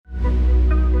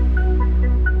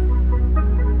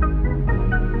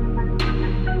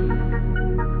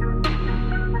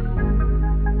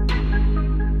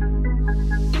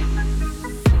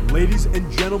and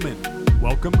gentlemen,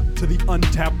 welcome to the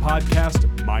Untapped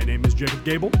Podcast. My name is Jacob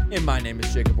Gable. And my name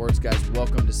is Jacob Orts, guys.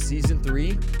 Welcome to Season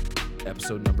 3,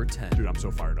 Episode number 10. Dude, I'm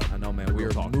so fired up. I know, man. We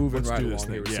are moving right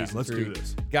along here with Yeah, Season let's 3. do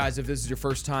this. Guys, if this is your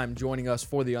first time joining us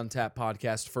for the Untapped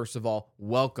Podcast, first of all,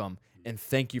 welcome, and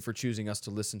thank you for choosing us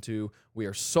to listen to. We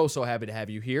are so happy to have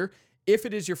you here. If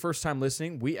it is your first time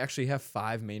listening, we actually have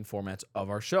 5 main formats of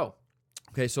our show.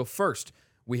 Okay, so first,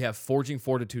 we have Forging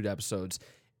Fortitude episodes.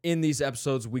 In these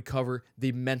episodes, we cover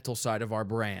the mental side of our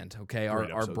brand, okay?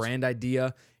 Our brand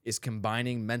idea is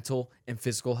combining mental and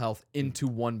physical health into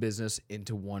one business,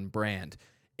 into one brand.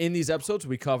 In these episodes,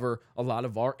 we cover a lot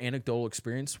of our anecdotal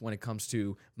experience when it comes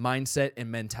to mindset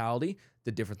and mentality,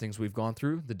 the different things we've gone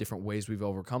through, the different ways we've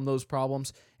overcome those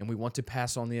problems, and we want to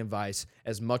pass on the advice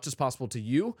as much as possible to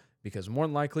you because more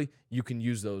than likely, you can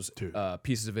use those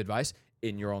pieces of advice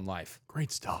in your own life.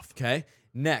 Great stuff. Okay?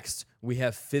 Next, we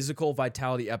have physical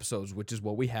vitality episodes, which is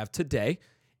what we have today.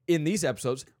 In these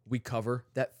episodes, we cover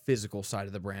that physical side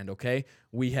of the brand, okay?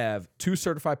 We have 2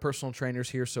 certified personal trainers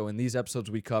here. So in these episodes,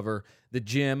 we cover the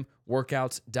gym,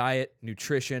 workouts, diet,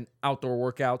 nutrition,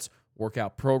 outdoor workouts,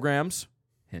 workout programs.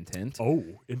 Hint, hint. Oh,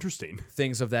 interesting.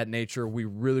 Things of that nature. We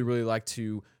really like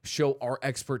to show our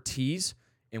expertise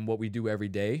in what we do every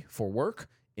day for work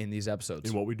in these episodes.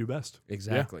 In what we do best.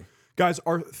 Exactly. Yeah. Guys,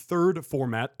 our third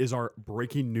format is our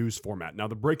breaking news format. Now,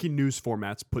 the breaking news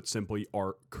formats, put simply,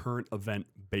 are current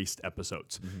event-based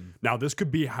episodes. Mm-hmm. Now, this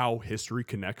could be how history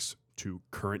connects to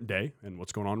current day and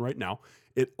what's going on right now.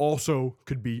 It also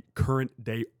could be current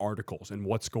day articles and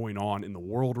what's going on in the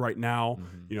world right now.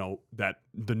 Mm-hmm. You know, that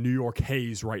the New York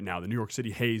haze right now, the New York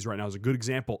City haze right now is a good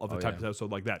example of the type of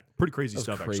episode like that. Pretty crazy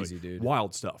stuff, actually. Dude.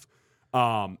 Wild stuff.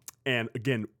 And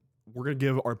again, we're going to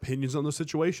give our opinions on those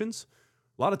situations.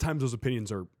 A lot of times those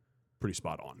opinions are pretty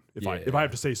spot on, if I have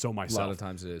to say so myself. A lot of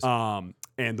times it is.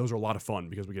 And those are a lot of fun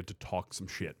because we get to talk some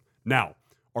shit. Now,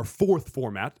 our fourth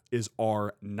format is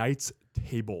our Knights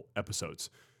Table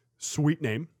episodes. Sweet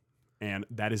name, and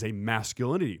that is a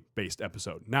masculinity-based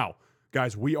episode. Now,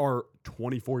 guys, we are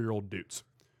 24-year-old dudes.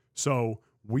 So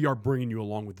we are bringing you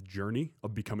along with the journey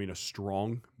of becoming a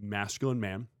strong, masculine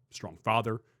man, strong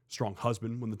father, strong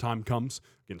husband when the time comes.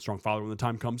 Again, strong father when the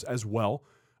time comes as well.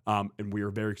 And we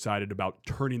are very excited about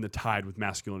turning the tide with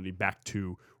masculinity back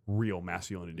to real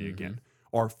masculinity again.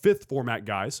 Our fifth format,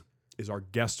 guys, is our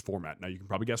guest format. Now, you can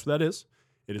probably guess what that is.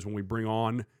 It is when we bring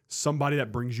on somebody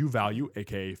that brings you value,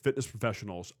 aka fitness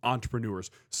professionals, entrepreneurs,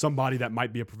 somebody that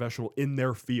might be a professional in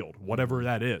their field, whatever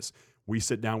that is. We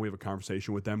sit down, we have a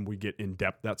conversation with them, we get in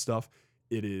depth that stuff.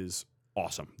 It is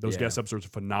awesome. Those guest episodes are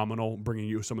phenomenal, bringing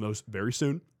you some of those very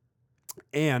soon.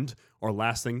 And our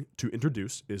last thing to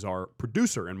introduce is our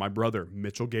producer and my brother,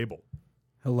 Mitchell Gable.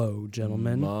 Hello,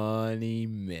 gentlemen. Money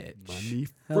Mitch. Money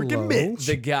freaking Mitch.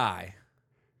 The guy,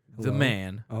 the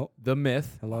man, the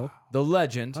myth, the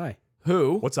legend,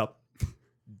 who What's up?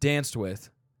 danced with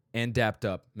and dapped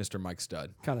up Mr. Mike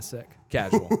Stud. Kind of sick.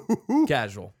 Casual.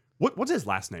 Casual. What's his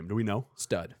last name? Do we know?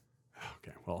 Stud.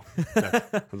 Okay, well,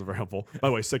 that was very helpful. By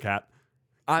the way, sick hat.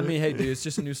 I mean, hey, dude, it's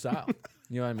just a new style.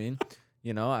 You know what I mean?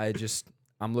 You know,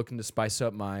 I'm looking to spice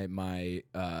up my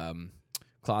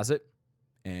closet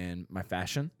and my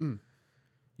fashion.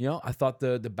 You know, I thought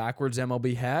the backwards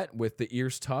MLB hat with the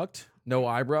ears tucked, no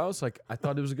eyebrows, like I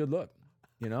thought it was a good look.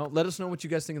 You know, let us know what you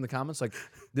guys think in the comments. Like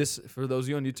this, for those of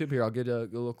you on YouTube here, I'll get a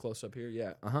little close up here.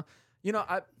 Yeah, You know,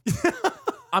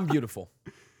 I'm beautiful.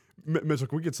 Mitchell,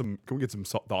 can we get some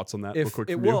thoughts on that real quick?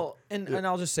 And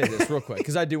I'll just say this real quick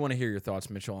because I do want to hear your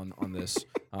thoughts, Mitchell, on this.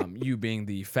 You being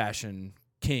the fashion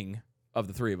king of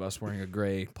the three of us, wearing a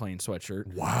gray plain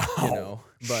sweatshirt. Wow, you know,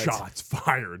 but, shots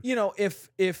fired. You know, if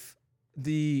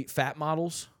the fat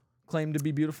models claim to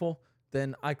be beautiful,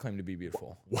 then I claim to be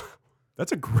beautiful. Wow.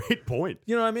 That's a great point.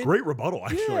 You know what I mean? Great rebuttal,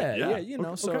 actually. Yeah. You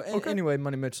know. Anyway,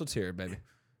 Money Mitch, let's hear it, baby.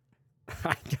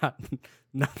 I got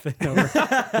nothing over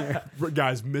here.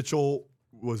 Guys, Mitchell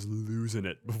was losing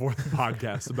it before the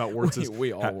podcast about Wertz's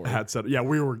we all were. had said. Yeah,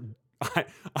 we were.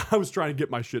 I was trying to get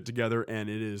my shit together, and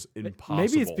it is impossible.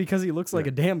 Maybe it's because he looks like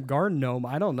a damn garden gnome.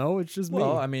 I don't know. It's just me.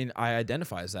 Well, I mean, I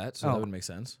identify as that, so that would make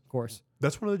sense. Of course.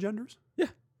 That's one of the genders? Yeah.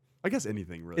 I guess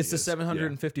anything really It's the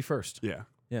 751st. Yeah.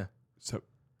 Yeah. So,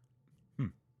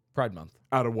 Pride Month.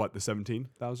 out of what, the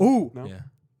 17,000? Ooh. No? Yeah.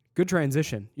 Good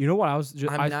transition. You know what I was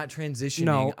just... I'm not transitioning.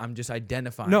 No. I'm just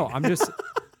identifying. No, I'm just...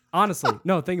 honestly,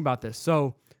 no, think about this.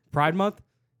 So, Pride Month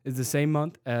is the same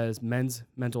month as Men's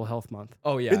Mental Health Month.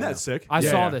 Oh, yeah. Isn't that sick? I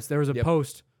saw this. There was a Yep.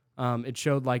 post. It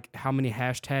showed like how many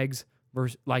hashtags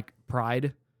versus like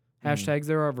Pride hashtags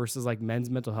there are versus like men's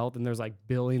mental health, and there's like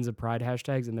billions of Pride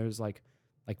hashtags, and there's like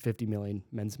 50 million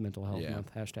men's mental health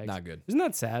month hashtags. Not good. Isn't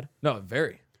that sad? No,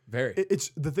 very. Very. It's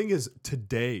the thing is,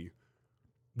 today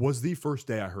was the first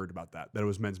day I heard about that it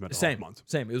was Men's Mental Health Month.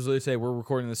 Same. It was literally say we're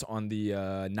recording this on the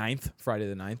 9th, Friday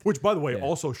the 9th. Which, by the way,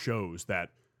 also shows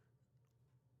that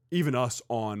even us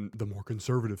on the more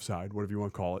conservative side, whatever you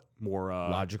want to call it, more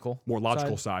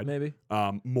logical side, maybe.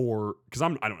 More because I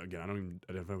don't even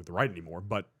identify with the right anymore,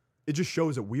 but it just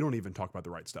shows that we don't even talk about the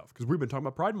right stuff because we've been talking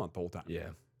about Pride Month the whole time.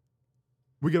 Yeah,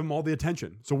 we give them all the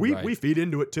attention, so we feed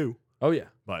into it too. Oh yeah,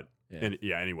 but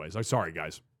anyways, I'm sorry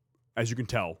guys. As you can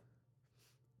tell,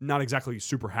 not exactly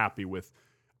super happy with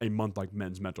a month like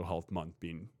Men's Mental Health Month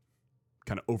being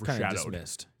kind of overshadowed.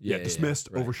 Dismissed. Dismissed,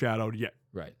 right. Overshadowed. Yeah.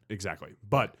 Right. Exactly.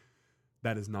 But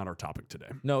that is not our topic today.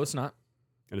 No, it's not.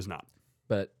 It is not.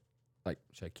 But,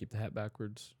 should I keep the hat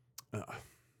backwards? All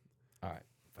right.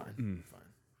 Fine.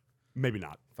 Maybe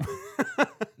not. Fine.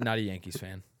 Not a Yankees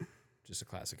fan. Just a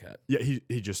classic hat. Yeah,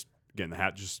 he just, again, the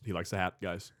hat, he likes the hat,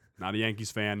 guys. Not a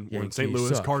Yankees fan. We're in St.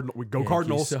 Yankees Louis. suck. We go Yankees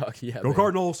Cardinals. Suck. Yeah, go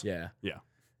Cardinals. Yeah. Yeah.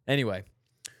 Anyway,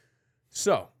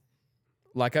 so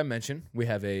like I mentioned, we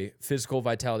have a physical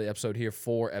vitality episode here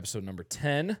for episode number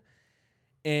 10.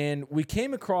 And we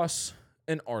came across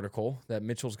an article that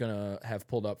Mitchell's going to have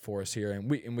pulled up for us here, and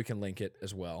we can link it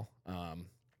as well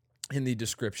in the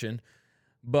description.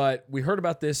 But we heard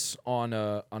about this on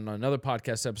another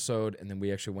podcast episode, and then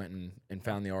we actually went and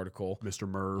found the article. Mr.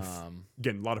 Murph.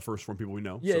 Again, a lot of firsts from people we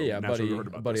know. Yeah, so yeah, buddy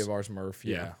this. of ours, Murph.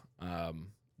 Yeah.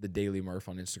 The Daily Murph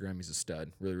on Instagram. He's a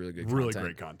stud. Really, really good content. Really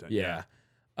great content. Yeah.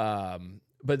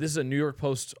 But this is a New York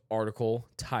Post article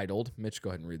titled, Mitch, go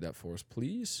ahead and read that for us,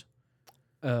 please.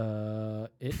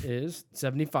 It is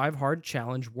 75 hard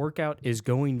challenge workout is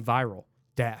going viral.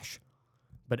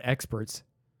 But experts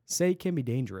say it can be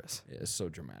dangerous. Yeah, it's so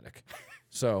dramatic.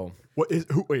 So what is?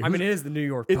 Wait, it is the New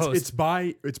York Post. It's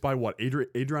by what?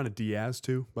 Adriana Diaz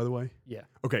too, by the way. Yeah.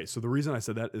 Okay, so the reason I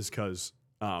said that is because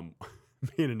me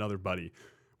and another buddy,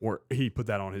 or he put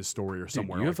that on his story or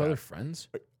somewhere. You like have other that. friends?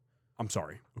 I'm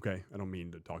sorry. Okay, I don't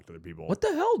mean to talk to other people. What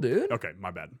the hell, dude? Okay, my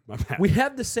bad. We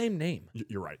have the same name.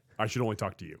 You're right. I should only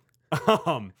talk to you. But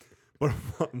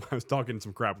I was talking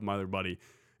some crap with my other buddy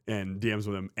and DMs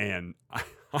with him, and I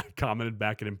commented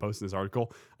back at him posting this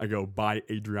article. I go, "By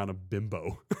Adriana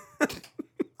Bimbo." I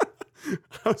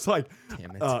was like,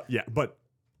 "Damn it!" Yeah, but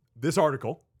this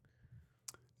article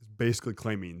is basically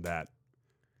claiming that,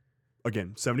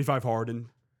 again, 75 hard and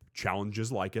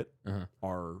challenges like it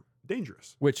are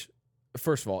dangerous. Which,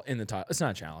 first of all, in the title, it's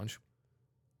not a challenge.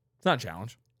 It's not a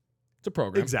challenge. It's a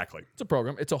program. Exactly. It's a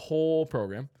program. It's a whole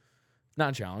program.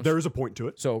 Not a challenge. There is a point to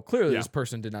it. So clearly this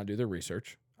person did not do their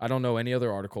research. I don't know any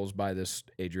other articles by this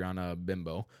Adriana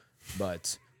Bimbo,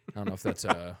 but I don't know if that's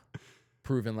a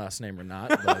proven last name or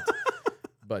not.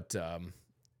 But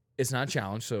it's not a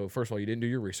challenge. So first of all, you didn't do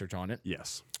your research on it.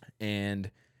 Yes.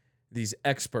 And these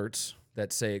experts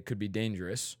that say it could be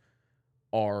dangerous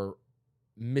are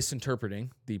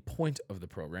misinterpreting the point of the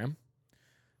program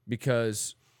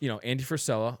because, Andy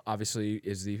Frisella obviously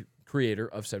is the creator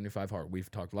of 75 Hard. We've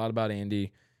talked a lot about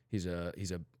Andy. He's a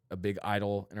big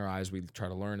idol in our eyes. We try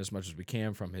to learn as much as we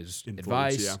can from his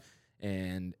advice. Yeah.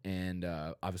 And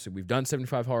obviously we've done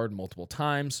 75 Hard multiple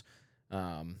times.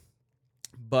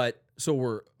 But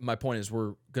so my point is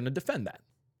we're going to defend that,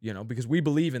 because we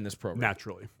believe in this program.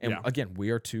 Naturally. And again, we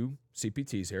are two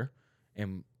CPTs here,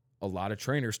 and a lot of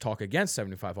trainers talk against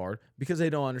 75 Hard because they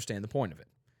don't understand the point of it.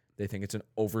 They think it's an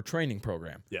overtraining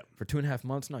program. Yeah. For 2.5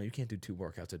 months, no, you can't do 2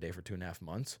 workouts a day for 2.5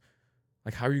 months.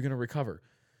 Like, how are you going to recover?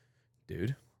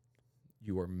 Dude,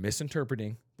 you are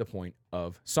misinterpreting the point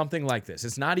of something like this.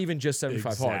 It's not even just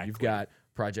 75 Hard. You've got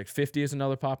Project 50 is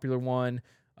another popular one.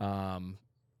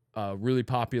 Really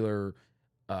popular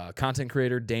content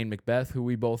creator, Dane Macbeth, who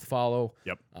we both follow.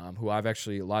 Yep. Who I've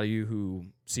actually, a lot of you who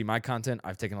see my content,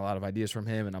 I've taken a lot of ideas from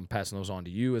him, and I'm passing those on to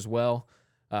you as well.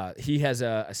 He has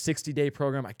a 60-day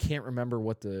program. I can't remember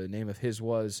what the name of his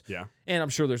was. Yeah. And I'm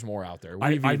sure there's more out there.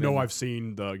 I know I've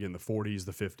seen the 40s,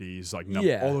 the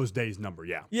 50s, all those days number.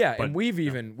 Yeah. Yeah. But, and we've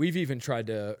even tried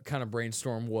to kind of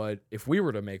brainstorm what, if we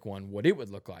were to make one, what it would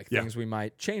look like. Things we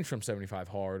might change from 75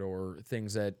 Hard or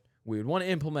things that we would want to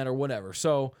implement or whatever.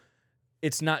 So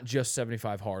it's not just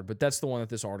 75 Hard, but that's the one that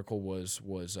this article was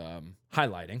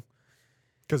highlighting.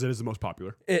 Because it is the most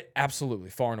popular. It absolutely,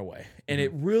 far and away. And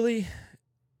it really,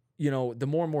 the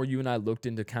more and more you and I looked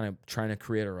into kind of trying to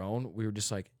create our own, we were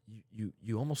just like,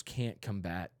 you almost can't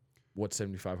combat what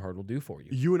 75 Hard will do for you.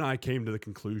 You and I came to the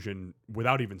conclusion,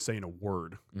 without even saying a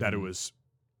word, that it was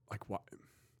like, what?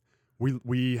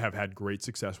 We have had great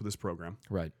success with this program.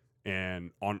 Right. And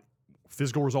on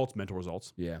physical results, mental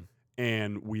results. Yeah.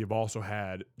 And we have also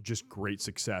had just great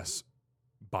success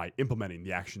by implementing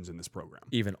the actions in this program.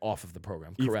 Even off of the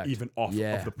program, Ev- correct? Even off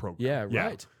of the program. Yeah,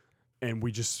 right. And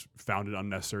we just found it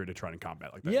unnecessary to try and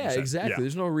combat like that. Yeah, You said. exactly. Yeah.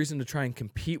 There's no reason to try and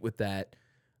compete with that.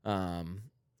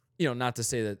 Not to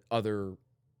say that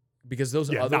because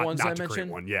those other ones I to create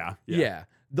mentioned, one. Yeah.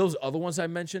 those other ones I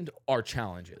mentioned are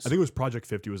challenges. I think it was Project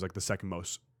 50 was like the second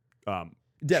most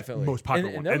Definitely most popular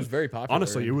and one. that was very popular.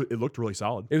 Honestly, and it looked really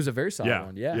solid. it was a very solid Yeah.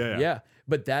 one. Yeah. Yeah.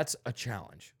 But that's a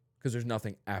challenge because there's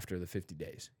nothing after the 50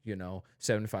 days.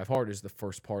 75 hard is the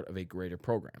first part of a greater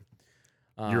program.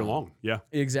 Year long. Yeah.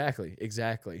 Exactly.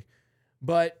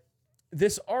 But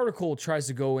this article tries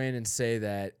to go in and say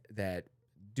that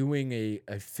doing a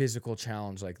physical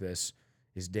challenge like this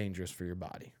is dangerous for your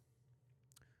body.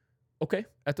 Okay,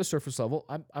 at the surface level,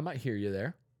 I might hear you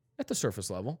there. At the surface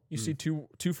level, you see two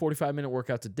 45-minute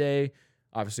workouts a day.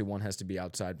 Obviously, one has to be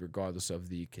outside regardless of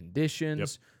the conditions. Yep.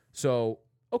 So,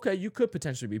 okay, you could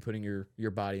potentially be putting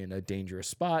your body in a dangerous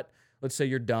spot. Let's say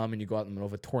you're dumb and you go out in the middle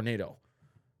of a tornado.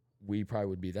 We probably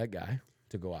would be that guy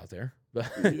to go out there.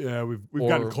 Yeah, we've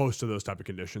gotten close to those type of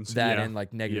conditions. That yeah. and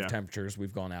like negative Yeah. temperatures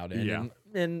we've gone out in. Yeah.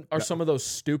 And are some of those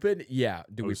stupid? Yeah.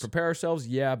 Do we Those- prepare ourselves?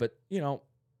 Yeah, but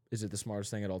is it the smartest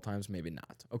thing at all times? Maybe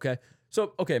not. Okay.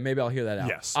 So, maybe I'll hear that out.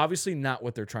 Yes. Obviously not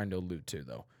what they're trying to allude to,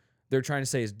 though. They're trying to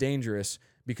say it's dangerous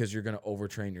because you're going to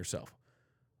overtrain yourself.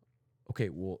 Okay,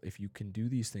 well, if you can do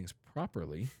these things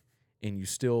properly and you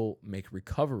still make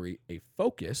recovery a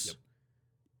focus,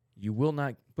 you will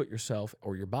not put yourself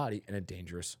or your body in a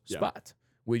dangerous spot.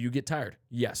 Will you get tired?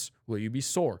 Yes. Will you be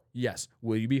sore? Yes.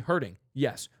 Will you be hurting?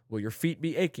 Yes. Will your feet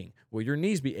be aching? Will your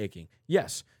knees be aching?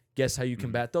 Yes. Guess how you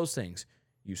combat those things?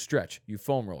 You stretch, you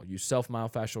foam roll, you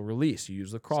self-myofascial release, you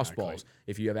use lacrosse balls.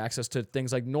 If you have access to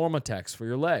things like Normatex for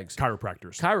your legs,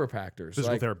 Chiropractors, physical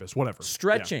physical therapists, whatever.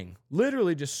 stretching,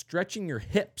 literally just stretching your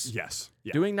hips. Yes.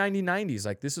 Yeah. Doing 90-90s,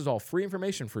 like this is all free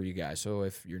information for you guys. So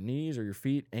if your knees or your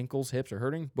feet, ankles, hips are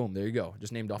hurting, boom, there you go.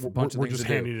 Just named off a bunch of We're things just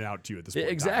to handing do. it out to you at this point.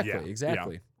 Exactly, Yeah.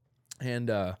 exactly.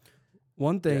 And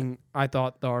One thing I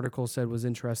thought the article said was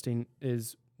interesting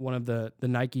is one of the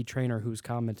Nike trainer who's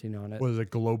commenting on it. Was it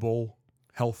Global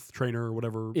Health Trainer or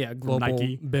whatever? Yeah, from global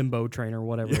Nike. bimbo trainer,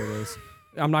 whatever it is.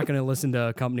 I'm not going to listen to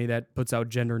a company that puts out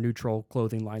gender neutral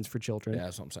clothing lines for children. yeah,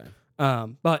 that's what I'm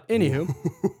saying. But anywho,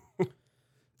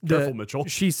 Careful, Mitchell.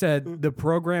 she said the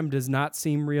program does not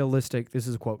seem realistic. This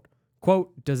is a quote.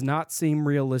 Quote, does not seem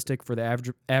realistic for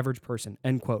the average person,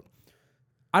 end quote.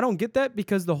 I don't get that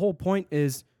because the whole point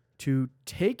is to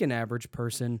take an average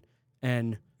person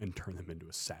and turn them into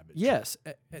a savage. yes,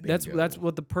 that's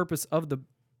what the purpose of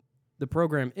the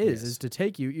program is to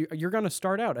take you. You're going to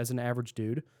start out as an average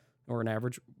dude or an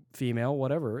average female,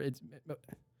 whatever.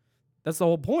 That's the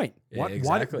whole point. Yeah,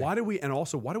 exactly. Why do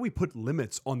we put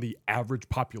limits on the average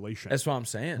population? That's what I'm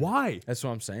saying. Why? That's what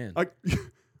I'm saying. Like,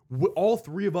 all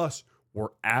three of us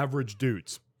were average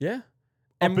dudes Yeah.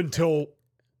 up until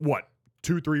what,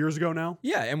 2-3 years ago now?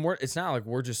 Yeah, and it's not like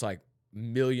we're just like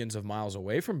millions of miles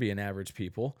away from being average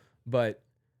people, but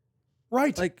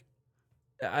Right. like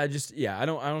I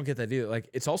don't get that either. Like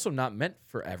it's also not meant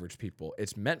for average people.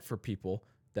 It's meant for people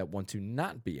that want to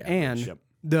not be average. And Yep.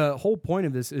 the whole point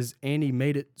of this is Andy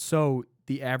made it so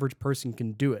the average person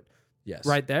can do it. yes.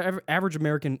 Right? The average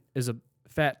American is a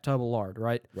fat tub of lard,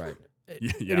 right? Right.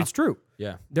 Yeah. And it's true.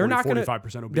 Yeah. They're not going to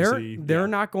 45% obesity. they're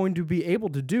not going to be able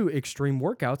to do extreme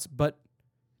workouts, but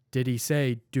did he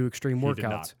say do extreme He did workouts?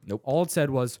 not. Nope. All it said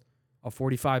was a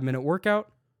 45-minute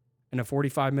workout and a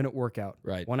 45-minute workout.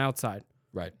 Right. One outside.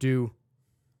 Right. Do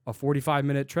a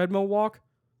 45-minute treadmill walk,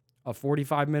 a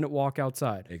 45-minute walk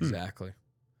outside. Exactly.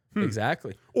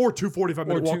 Exactly. Or 2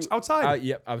 45-minute walks outside.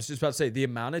 Yeah, I was just about to say the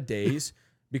amount of days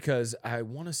because I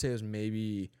want to say it was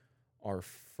maybe our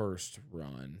first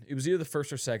run. It was either the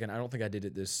first or second. I don't think I did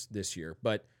it this year,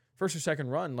 but first or second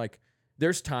run, like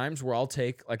there's times where I'll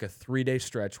take like a 3-day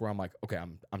stretch where I'm like, okay,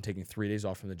 I'm taking 3 days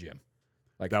off from the gym.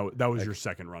 Like that was your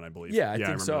second run, I believe. Yeah, I think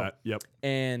remember so. that. Yep.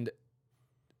 And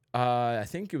I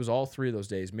think it was all 3 of those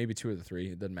days, maybe 2 of the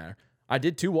 3. It doesn't matter. I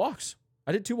did 2 walks.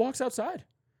 I did 2 walks outside.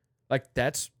 Like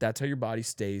that's how your body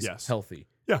stays healthy.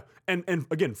 Yeah. And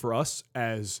again, for us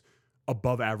as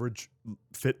above average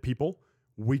fit people,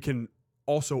 we can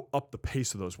also up the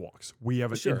pace of those walks. We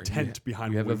have an intent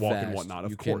behind when we walk and whatnot,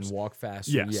 of course. You can walk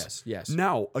faster. Yes. Yes.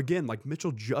 Now, again, like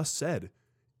Mitchell just said,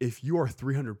 if you are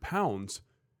 300 pounds,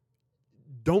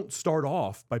 don't start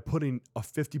off by putting a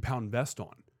 50-pound vest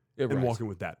on and right. walking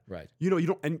with that. Right. You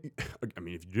don't, and I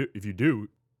mean, if you do,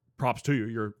 props to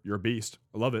you. You're a beast.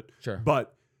 I love it. Sure.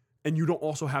 And you don't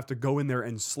also have to go in there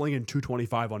and sling in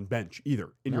 225 on bench either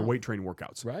in your weight training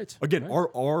workouts. Right. Again, right.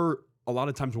 our a lot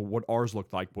of times what ours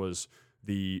looked like was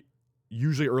the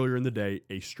usually earlier in the day,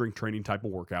 a strength training type of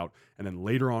workout. And then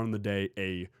later on in the day,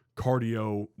 a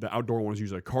cardio. The outdoor one is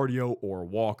usually a cardio or a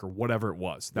walk or whatever it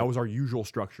was. That was our usual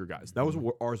structure, guys. That was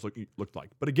what ours looked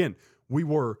like. But again, we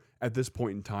were at this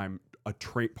point in time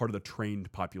part of the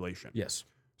trained population. Yes.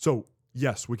 So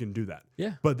yes, we can do that.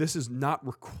 Yeah. But this is not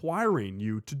requiring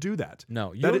you to do that.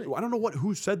 No. I don't know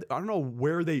who said. I don't know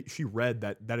where she read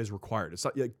that is required. It's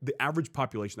not like the average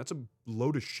population. That's a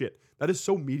load of shit. That is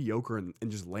so mediocre and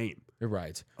just lame. You're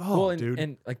right. Oh, well, dude.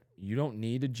 And like, you don't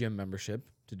need a gym membership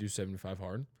to do 75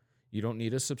 hard. You don't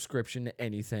need a subscription to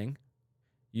anything.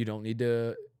 You don't need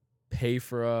to pay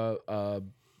for a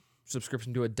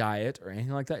subscription to a diet or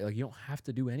anything like that. Like, you don't have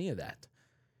to do any of that.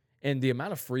 And the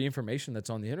amount of free information that's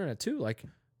on the internet too, like,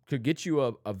 could get you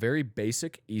a very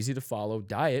basic, easy to follow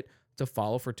diet to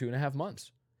follow for 2.5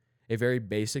 months. A very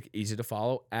basic, easy to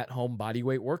follow at home body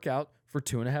weight workout for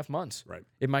 2.5 months. Right.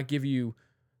 It might give you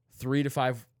 3 to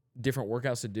 5 different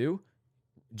workouts to do.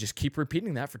 Just keep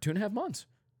repeating that for 2.5 months.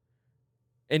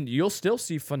 And you'll still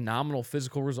see phenomenal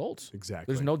physical results.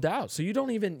 Exactly. There's no doubt. So you don't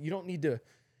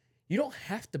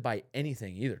have to buy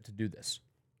anything either to do this.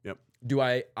 Yep. Do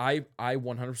I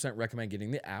 100% recommend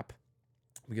getting the app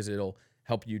because it'll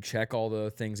help you check all the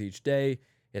things each day.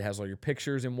 It has all your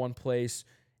pictures in one place.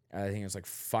 I think it's like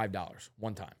 $5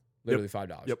 one time, literally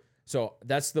 $5. Yep. So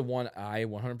that's the one I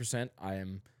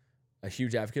am a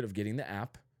huge advocate of getting the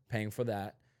app, paying for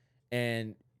that.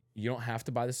 And you don't have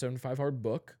to buy the 75 hard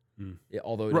book.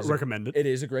 Although recommend it. It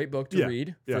is a great book to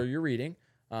read Yeah. for your reading.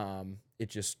 It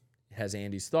just has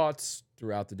Andy's thoughts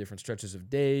throughout the different stretches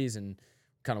of days and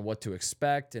kind of what to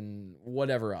expect and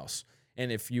whatever else.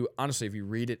 And if you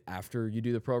read it after you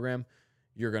do the program,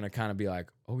 you're going to kind of be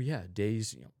like, oh yeah,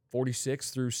 days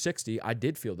 46 through 60, I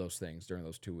did feel those things during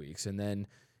those 2 weeks. And then,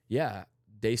 yeah,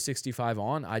 day 65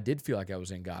 on, I did feel like I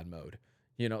was in God mode.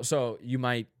 So you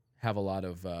might have a lot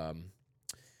of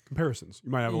comparisons.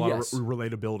 You might have a lot of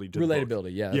relatability to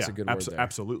relatability. Yeah, that's a good word there.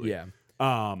 Absolutely. Yeah.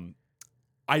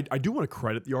 I do want to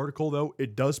credit the article though.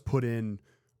 It does put in,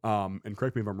 and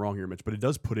correct me if I'm wrong here, Mitch, but it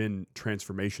does put in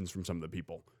transformations from some of the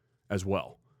people as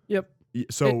well. Yep.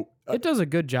 So it does a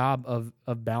good job of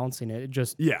balancing it. It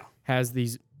just has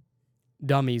these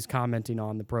dummies commenting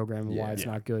on the program and why it's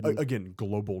not good. Again,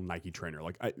 global Nike trainer.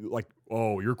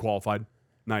 Oh, you're qualified.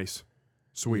 Nice.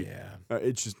 Sweet. Yeah.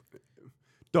 It's just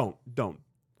don't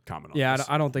comment on this.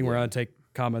 I don't think we're going to take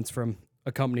comments from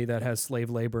a company that has slave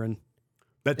labor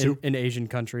that too. in Asian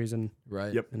countries and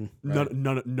right. Yep. And,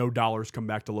 no dollars come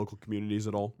back to local communities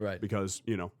at all. Right. Because,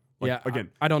 again,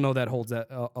 I don't know that holds that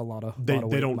a lot of they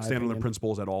weight, don't stand on their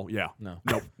principles at all. Yeah. No.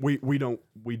 We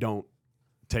don't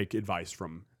take advice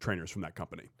from trainers from that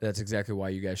company. That's exactly why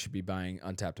you guys should be buying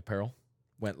Untapped apparel.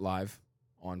 Went live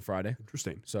on Friday.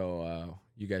 Interesting. So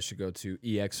you guys should go to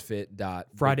exfit.cartel.com.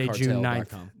 Friday, June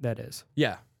 9th, that is.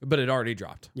 Yeah, but it already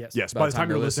dropped. Yes. Yes. By the time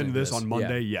you're listening to this on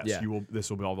Monday, yeah. this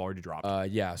will be all already dropped.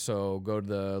 So go to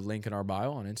the link in our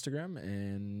bio on Instagram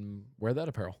and wear that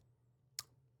apparel.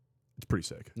 It's pretty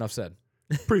sick. Enough said.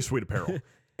 Pretty sweet apparel.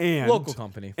 And local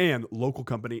company. And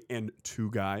 3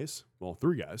 guys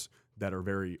that are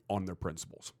very on their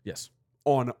principles. Yes.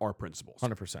 On our principles.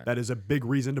 100%. That is a big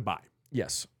reason to buy.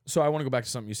 Yes. So I want to go back to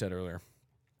something you said earlier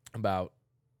about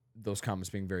those comments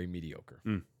being very mediocre.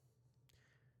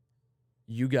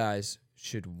 You guys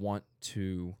should want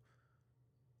to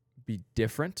be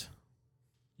different.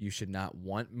 You should not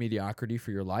want mediocrity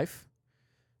for your life.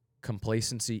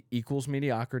 Complacency equals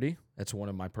mediocrity. That's one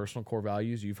of my personal core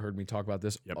values. You've heard me talk about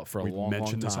this for a long time. We've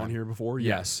mentioned this on here before.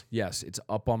 Yes. It's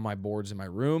up on my boards in my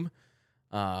room.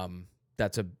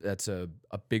 That's a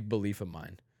big belief of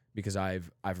mine because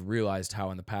I've realized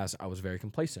how in the past I was very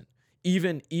complacent.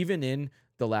 Even in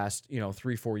the last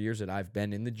 3-4 years that I've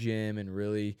been in the gym and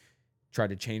really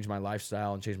tried to change my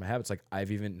lifestyle and change my habits, like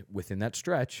I've even within that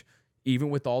stretch, even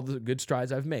with all the good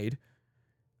strides I've made,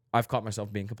 I've caught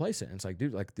myself being complacent. And it's like,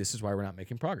 dude, this is why we're not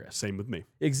making progress. Same with me.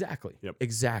 Exactly. Yep.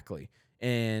 Exactly.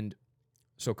 And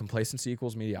so complacency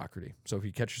equals mediocrity. So if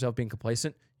you catch yourself being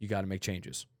complacent, you got to make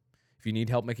changes. If you need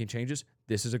help making changes,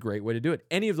 this is a great way to do it.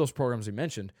 Any of those programs we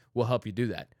mentioned will help you do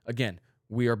that. Again,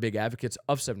 we are big advocates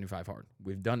of 75 hard.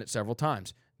 We've done it several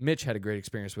times. Mitch had a great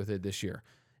experience with it this year.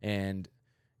 And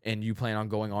you plan on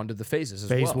going on to the phases as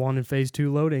well. Phase 1 and phase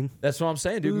 2 loading. That's what I'm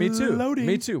saying, dude. Me too. Loading.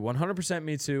 Me too. 100%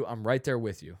 me too. I'm right there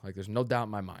with you. There's no doubt in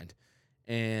my mind.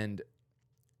 And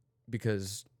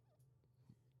because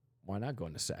why not go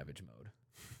into savage mode?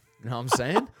 You know what I'm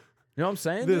saying? You know what I'm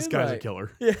saying? This dude? guy's a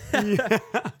killer. Yeah.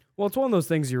 Well, it's one of those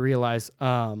things you realize,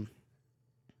 and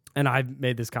I've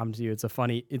made this comment to you. It's a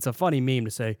funny meme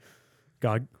to say,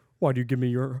 God, why do you give me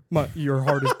your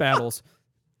hardest battles?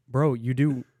 Bro, you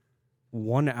do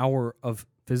 1 hour of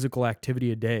physical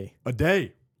activity a day. A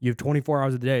day. You have 24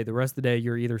 hours a day. The rest of the day,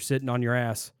 you're either sitting on your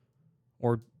ass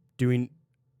or doing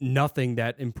nothing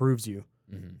that improves you.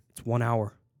 Mm-hmm. It's 1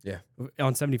 hour. Yeah.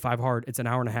 On 75 hard, it's an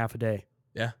hour and a half a day.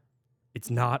 Yeah. It's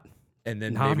not. And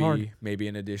then Not hard. maybe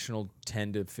an additional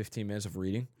 10 to 15 minutes of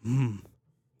reading.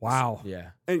 Wow.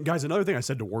 Yeah. And guys, another thing I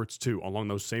said to Wirtz too, along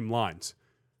those same lines.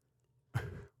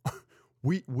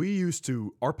 we used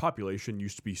to, our population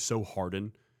used to be so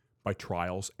hardened by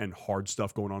trials and hard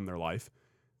stuff going on in their life.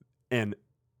 And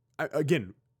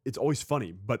again, it's always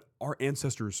funny, but our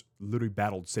ancestors literally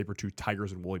battled saber-toothed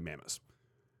tigers and woolly mammoths.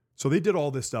 So they did all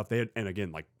this stuff. They had, and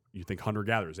again, like you think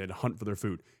hunter-gatherers, they had to hunt for their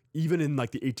food. Even in like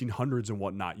the 1800s and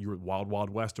whatnot, you were wild, wild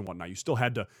west and whatnot. You still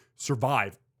had to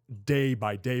survive day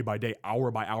by day by day, hour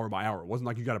by hour by hour. It wasn't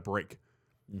like you got a break.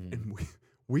 Mm-hmm. And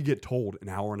we get told an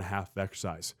hour and a half of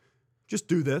exercise. Just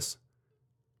do this.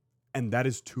 And that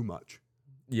is too much.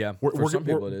 Yeah. For some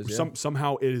people it is. Yeah.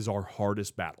 Somehow it is our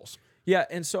hardest battles. Yeah,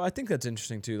 and so I think that's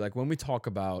interesting too. Like when we talk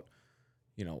about,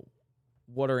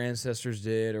 what our ancestors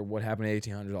did or what happened in the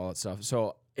 1800s, all that stuff.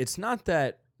 So it's not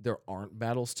that there aren't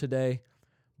battles today,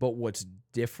 but what's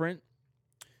different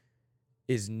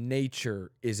is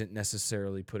nature isn't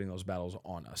necessarily putting those battles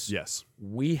on us. Yes.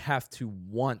 We have to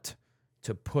want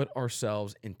to put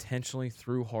ourselves intentionally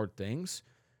through hard things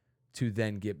to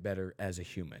then get better as a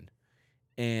human.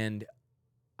 And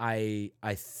I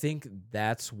think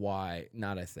that's why,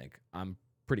 I'm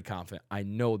pretty confident. I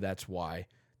know that's why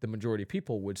the majority of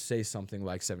people would say something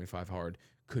like 75 hard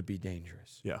could be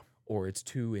dangerous. Yeah. Or it's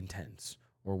too intense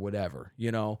or whatever,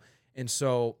 And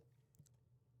so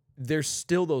there's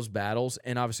still those battles,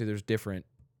 and obviously there's different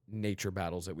nature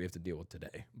battles that we have to deal with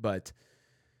today. But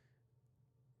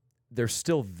they're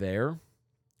still there.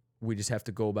 We just have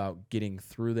to go about getting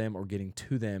through them or getting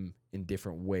to them in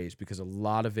different ways, because a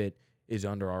lot of it is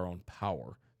under our own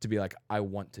power to be like, I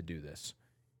want to do this,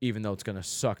 even though it's going to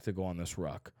suck to go on this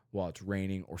ruck while it's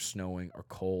raining or snowing or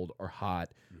cold or hot,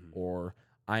 or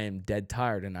I am dead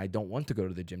tired and I don't want to go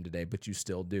to the gym today, but you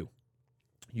still do.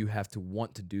 You have to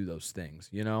want to do those things,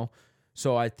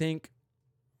 So I think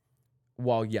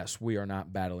while, yes, we are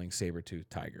not battling saber-toothed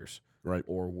tigers, right,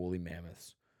 or woolly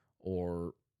mammoths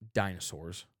or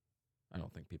dinosaurs. I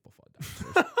don't think people fought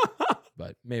dinosaurs.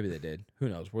 But maybe they did. Who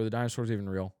knows? Were the dinosaurs even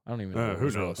real? I don't even know.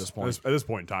 Who knows at this point? At this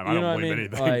point in time, I don't believe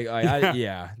anything.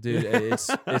 Yeah, dude,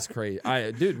 it's crazy.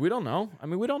 Dude, we don't know. I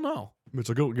mean, we don't know. It's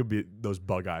like it could be those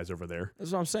bug eyes over there.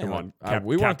 That's what I'm saying. Come Like, on,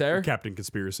 we weren't there. Captain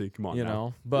Conspiracy. Come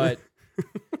on, But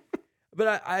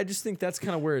but I just think that's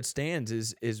kind of where it stands.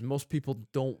 Is most people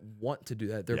don't want to do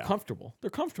that. They're comfortable. They're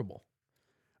comfortable.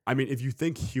 I mean, if you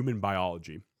think human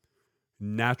biology,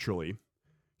 naturally,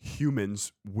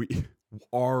 humans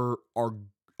are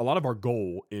a lot of our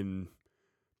goal in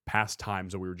past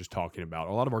times that we were just talking about.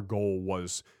 A lot of our goal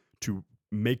was to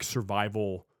make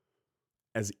survival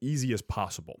as easy as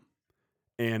possible.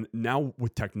 And now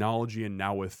with technology and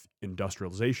now with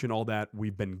industrialization, all that,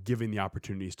 we've been given the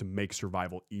opportunities to make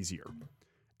survival easier.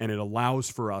 And it allows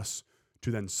for us to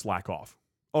then slack off.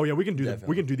 Oh yeah, we can do that.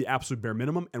 We can do the absolute bare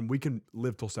minimum and we can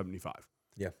live till 75.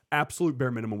 Yeah. Absolute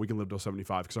bare minimum, we can live till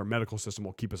 75 because our medical system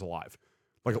will keep us alive.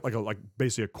 Like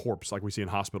basically a corpse like we see in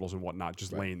hospitals and whatnot,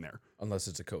 just laying there. Unless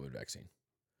it's a COVID vaccine.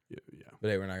 Yeah.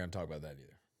 But hey, we're not going to talk about that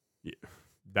either. Yeah.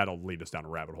 That'll lead us down a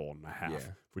rabbit hole and a half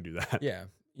if we do that. Yeah.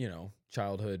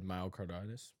 Childhood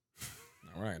myocarditis.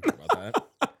 No, we're not going to talk about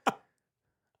that.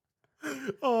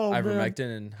 Oh,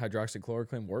 Ivermectin and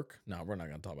hydroxychloroquine work? No, we're not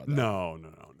going to talk about that. No.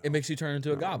 It makes you turn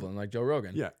into a goblin like Joe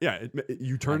Rogan. Yeah.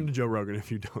 You turn to Joe Rogan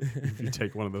if you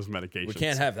take one of those medications. We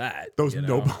can't have that. Those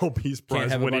Nobel Peace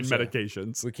Prize winning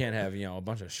medications. We can't have a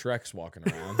bunch of Shreks walking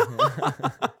around.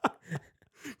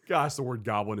 Gosh, the word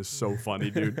goblin is so funny,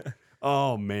 dude.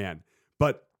 Oh man.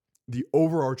 But the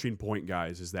overarching point,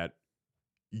 guys, is that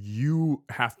you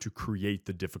have to create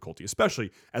the difficulty,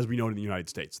 especially as we know in the United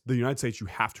States. The United States, you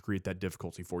have to create that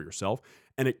difficulty for yourself.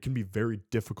 And it can be very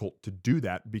difficult to do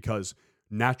that because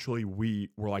naturally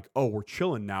we're like, oh, we're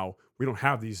chilling now. We don't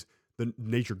have the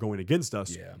nature going against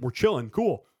us. Yeah. We're chilling.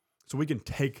 Cool. So we can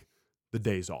take the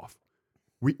days off.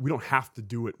 We don't have to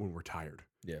do it when we're tired.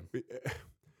 Yeah.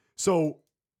 So,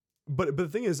 but the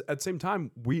thing is, at the same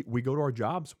time, we go to our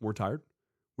jobs, we're tired.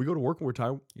 We go to work when we're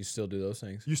tired. You still do those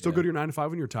things. You still go to your 9 to 5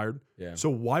 when you're tired. Yeah. So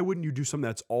why wouldn't you do something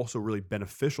that's also really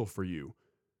beneficial for you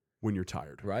when you're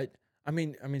tired? Right. I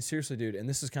mean, seriously, dude. And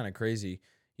this is kind of crazy.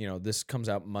 This comes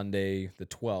out Monday the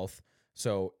 12th.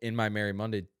 So in my Merry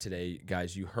Monday today,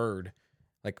 guys, you heard,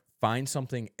 find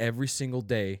something every single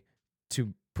day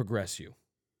to progress you.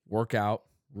 Work out,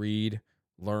 read,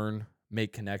 learn,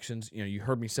 make connections. You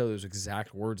heard me say those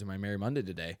exact words in my Merry Monday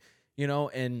today. you know,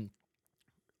 and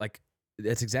like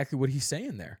that's exactly what he's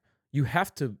saying there. You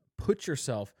have to put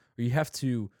yourself, or you have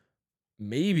to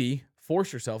maybe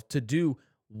force yourself to do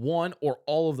one or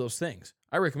all of those things.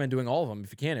 I recommend doing all of them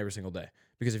if you can every single day.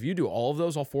 Because if you do all of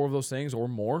those, all 4 of those things or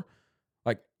more,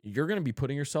 like you're going to be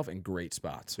putting yourself in great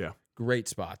spots. Yeah. Great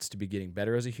spots to be getting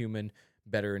better as a human,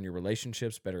 better in your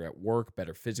relationships, better at work,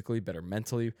 better physically, better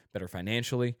mentally, better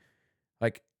financially.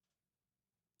 Like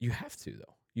you have to,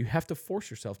 though. You have to force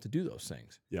yourself to do those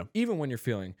things. Yeah. Even when you're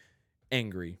feeling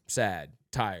angry, sad,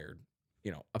 tired,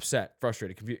 upset,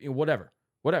 frustrated, confused, whatever.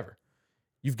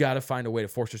 You've got to find a way to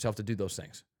force yourself to do those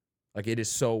things. Like it is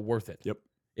so worth it. Yep.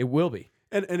 It will be.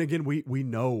 And again, we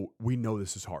know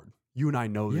this is hard. You and I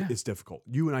know that it's difficult.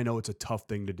 You and I know it's a tough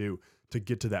thing to do to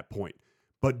get to that point.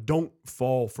 But don't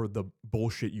fall for the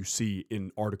bullshit you see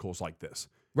in articles like this.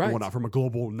 Right. And whatnot, from a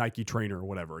global Nike trainer or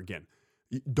whatever. Again,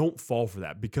 don't fall for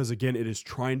that, because again, it is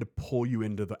trying to pull you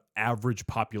into the average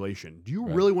population. Do you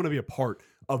really want to be a part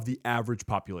of the average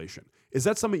population? Is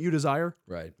that something you desire?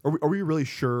 Right. Are we really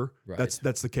sure Right.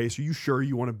 that's the case? Are you sure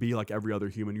you want to be like every other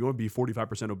human? You want to be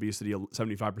 45% obesity,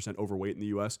 75% overweight in the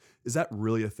U.S.? Is that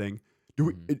really a thing?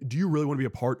 Do you really want to be a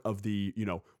part of the,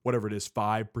 whatever it is,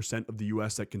 5% of the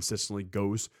U.S. that consistently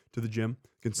goes to the gym,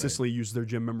 consistently uses their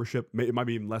gym membership? It might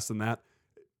be even less than that.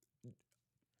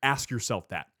 Ask yourself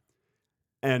that.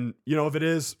 And, if it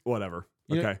is, whatever.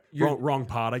 Okay. Wrong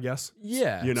pod, I guess.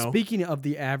 Yeah. Speaking of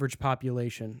the average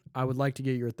population, I would like to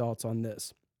get your thoughts on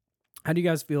this. How do you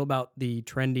guys feel about the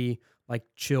trendy, like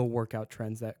chill workout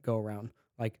trends that go around?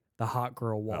 Like the hot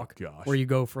girl walk, where you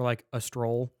go for like a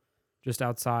stroll just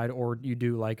outside, or you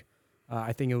do like,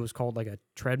 I think it was called like a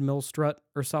treadmill strut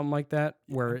or something like that.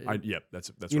 Where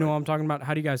that's you know what I'm talking about.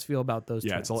 How do you guys feel about those?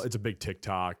 Yeah, trends? it's a big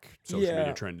TikTok social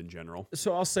media trend in general.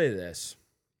 So I'll say this.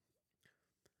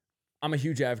 I'm a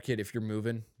huge advocate. If you're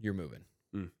moving, you're moving,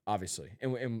 obviously.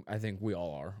 And I think we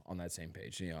all are on that same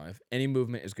page. If any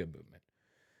movement is good movement.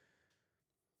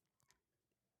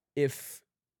 If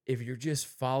you're just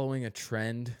following a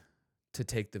trend to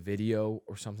take the video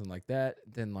or something like that,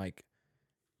 then like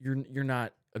you're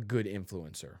not a good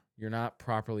influencer. You're not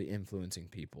properly influencing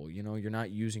people. You're not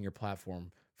using your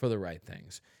platform for the right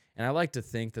things. And I like to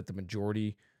think that the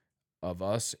majority of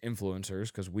us influencers,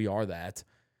 because we are that,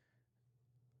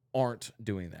 aren't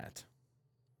doing that,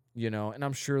 and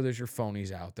I'm sure there's your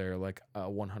phonies out there, like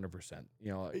 100%,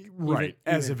 right,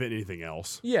 as of anything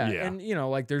else. Yeah. And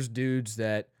like there's dudes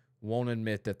that won't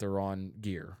admit that they're on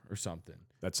gear or something.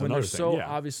 That's when another they're thing. so Yeah.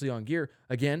 obviously on gear.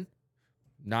 Again,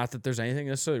 not that there's anything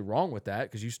necessarily wrong with that,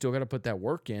 because you still got to put that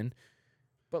work in.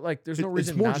 But like, there's no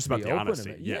reason. It's more not just to about be the open honesty.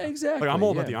 to it. Yeah, exactly. Like I'm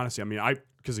all about the honesty. I mean,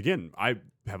 because again, I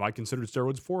considered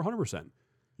steroids for 100%.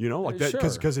 Like that,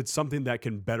 because it's something that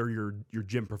can better your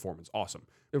gym performance. Awesome.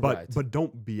 But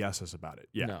don't BS us about it.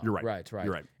 Yeah, No, you're right. Right.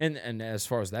 You're right. And as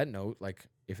far as that note, like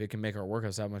if it can make our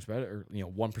workouts that much better, or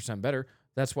 1% better,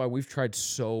 that's why we've tried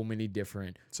so many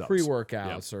different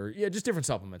pre-workouts or just different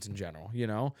supplements in general.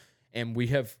 And we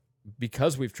have,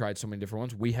 because we've tried so many different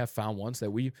ones, we have found ones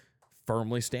that we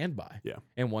firmly stand by. Yeah.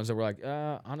 And ones that we're like,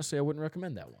 honestly, I wouldn't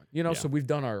recommend that one. So we've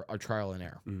done our trial and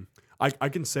error. I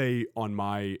can say on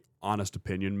my honest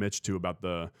opinion, Mitch, too, about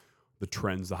the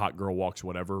trends, the hot girl walks,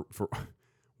 whatever. For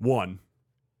one,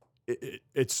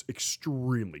 it's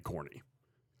extremely corny.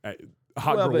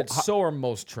 So are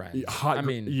most trends.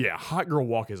 Hot girl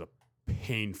walk is a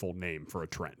painful name for a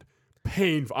trend.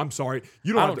 Painful. I'm sorry.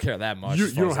 I don't care that much.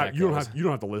 You don't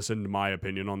have to listen to my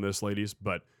opinion on this, ladies,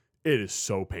 but it is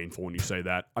so painful when you say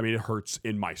that. I mean, it hurts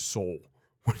in my soul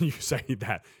when you say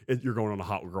that. You're going on a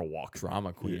hot girl walk.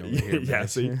 Drama queen over here. Yeah,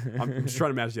 see, I'm just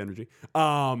trying to match the energy.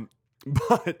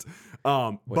 But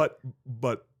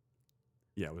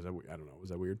yeah, was that? I don't know. Was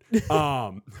that weird?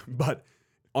 But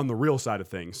on the real side of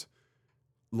things,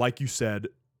 like you said,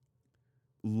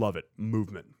 love it.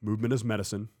 Movement is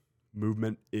medicine.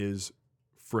 Movement is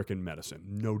frickin' medicine.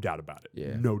 No doubt about it.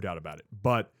 Yeah. No doubt about it.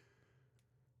 But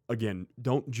again,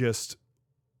 don't just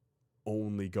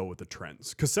only go with the trends,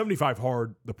 because 75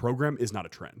 Hard, the program, is not a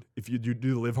trend. If you do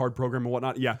the Live Hard program and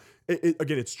whatnot, again,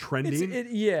 it's trending.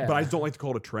 But I don't like to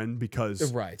call it a trend because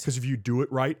if you do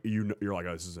it right, you're like,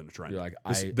 oh, this isn't a trend. You're like,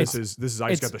 I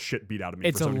just got the shit beat out of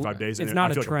me for 75 days. It's and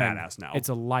not I feel a trend. like a badass now. It's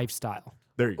a lifestyle.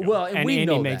 There you go. Well, and we Andy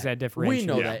know makes that differentiation.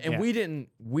 We know that, and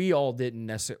we all didn't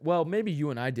necessarily. Well, maybe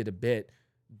you and I did a bit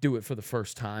do it for the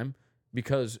first time,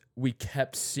 because we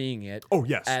kept seeing it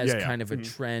as kind of a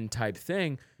trend type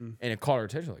thing, and it caught our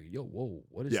attention. Like, yo, whoa,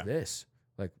 what is this?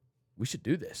 Like, we should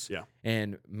do this. Yeah.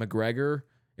 And McGregor,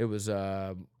 it was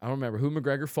I don't remember who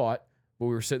McGregor fought, but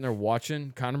we were sitting there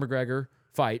watching Conor McGregor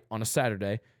fight on a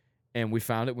Saturday, and we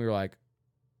found it. And we were like,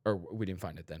 or we didn't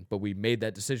find it then, but we made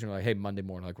that decision. We're like, hey, Monday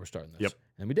morning, like we're starting this. Yep.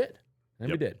 And we did.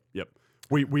 Yep.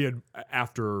 We had,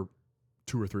 after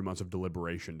 2 or 3 months of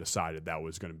deliberation, decided that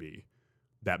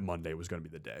Monday was going to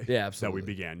be the day. Yeah, absolutely. That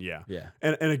we began. Yeah. Yeah.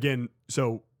 And again,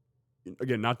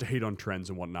 not to hate on trends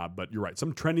and whatnot, but you're right.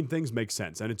 Some trending things make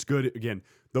sense, and it's good. Again,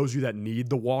 those of you that need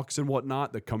the walks and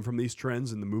whatnot that come from these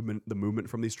trends and the movement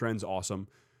from these trends, awesome.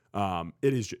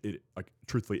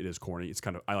 Truthfully, it is corny. It's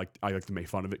kind of I like to make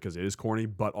fun of it because it is corny,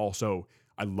 but also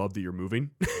I love that you're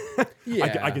moving.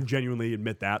 Yeah, I can genuinely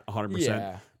admit that 100%.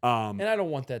 Yeah. And I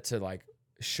don't want that to like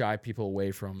shy people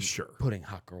away from putting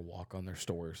Hot Girl Walk on their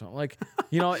story or something. Like,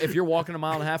 if you're walking a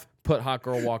mile and a half, put Hot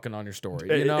Girl Walking on your story.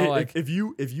 If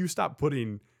you stop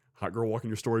putting Hot Girl Walk in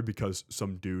your story because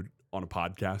some dude on a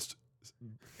podcast,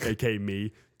 aka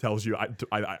me, tells you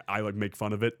I like make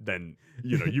fun of it, then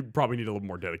you probably need a little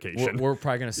more dedication. We're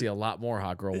probably gonna see a lot more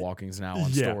Hot Girl Walkings now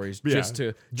on stories. Yeah. Just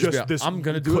be like, this I'm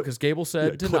gonna do it because Gable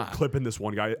said to not. Clipping this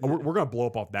one guy. We're gonna blow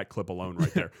up off that clip alone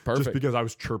right there. Perfect. Just because I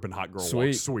was chirping Hot Girl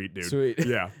Walk. Sweet, dude. Sweet.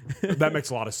 Yeah. That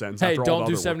makes a lot of sense. Hey, after all don't the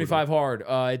do other work 75 hard.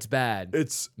 It's bad.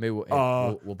 It's maybe we'll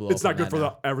blow it's up not on good that for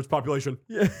now. the average population.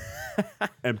 Yeah.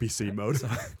 NPC mode.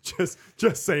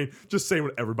 just saying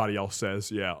what everybody else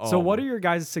says. Yeah. So what are your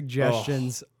guys'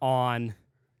 suggestions on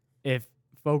if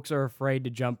folks are afraid to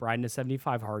jump right into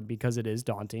 75 hard because it is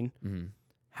daunting? Mm-hmm.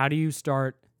 How do you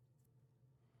start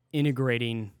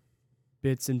integrating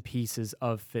bits and pieces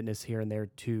of fitness here and there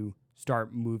to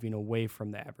start moving away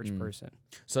from the average person?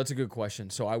 So that's a good question.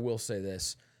 So I will say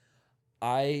this.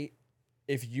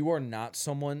 If you are not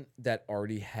someone that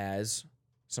already has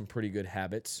some pretty good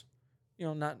habits,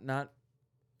 not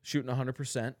shooting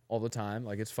 100% all the time,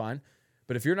 like it's fine.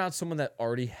 But if you're not someone that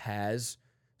already has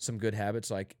some good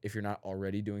habits, like if you're not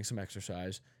already doing some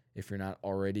exercise, if you're not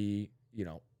already,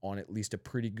 on at least a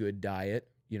pretty good diet,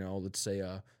 let's say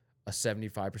a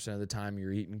 75% of the time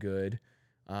you're eating good.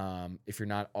 If you're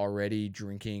not already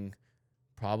drinking,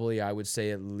 probably I would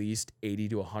say at least 80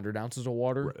 to 100 ounces of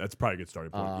water. Right, that's probably a good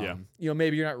starting point. Yeah.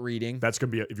 Maybe you're not reading. That's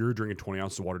going to be, if you're drinking 20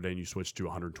 ounces of water a day and you switch to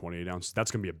 128 ounces,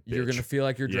 that's going to be a bitch. You're going to feel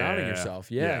like you're drowning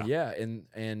yourself. Yeah.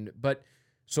 But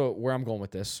so where I'm going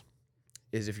with this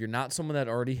is if you're not someone that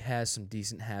already has some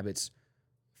decent habits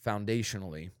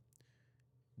foundationally,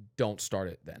 don't start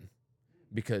it then,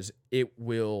 because it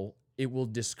will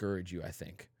discourage you, I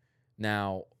think.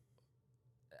 Now,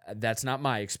 that's not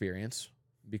my experience,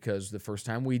 because the first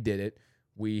time we did it,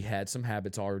 we had some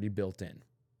habits already built in,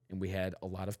 and we had a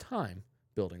lot of time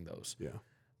building those.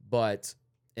 Yeah.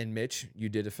 And Mitch, you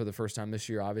did it for the first time this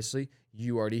year, obviously.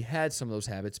 You already had some of those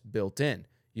habits built in.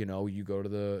 You go to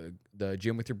the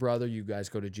gym with your brother, you guys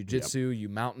go to jiu-jitsu, you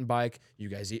mountain bike, you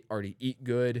guys already eat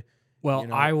good. Well,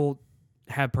 I will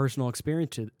have personal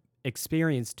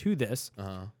experience to this.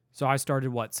 Uh-huh. So I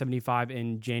started 75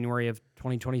 in January of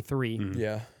 2023. Mm-hmm.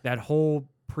 Yeah. That whole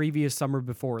previous summer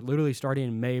before, literally starting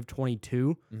in May of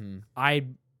 22,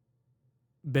 I'd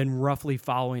been roughly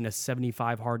following a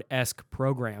 75 hard-esque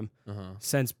program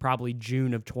since probably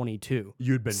June of 22.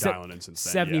 You'd been dialing in since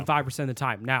then. 75% of the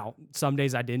time. Now, some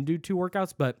days I didn't do 2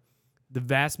 workouts, but the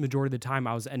vast majority of the time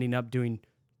I was ending up doing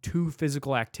 2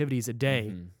 physical activities a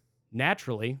day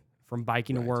naturally, from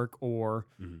biking to work or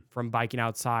from biking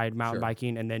outside, mountain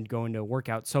biking, and then going to a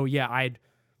workout. So yeah,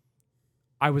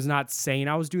 I was not saying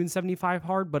I was doing 75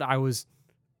 hard, but I was.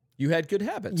 You had good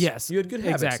habits. Yes, you had good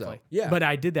habits. Exactly. Though. Yeah, but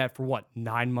I did that for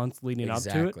 9 months leading up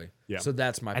to it. Yeah. So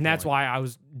that's my. And that's why I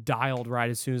was dialed right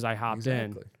as soon as I hopped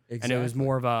in. And it was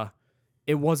more of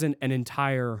it wasn't an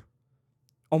entire,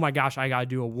 oh my gosh, I got to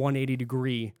do a 180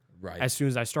 degree. Right. As soon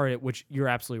as I started, which you're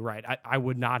absolutely right. I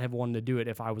would not have wanted to do it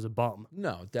if I was a bum.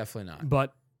 No, definitely not.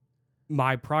 But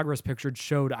my progress picture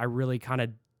showed I really kind of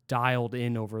dialed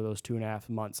in over those 2.5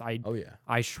 months.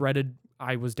 I shredded.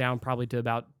 I was down probably to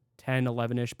about 10,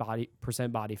 11-ish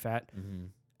percent body fat.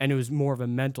 And it was more of a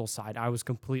mental side. I was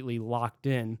completely locked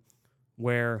in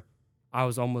where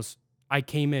I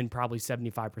came in probably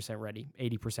 75% ready,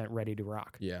 80% ready to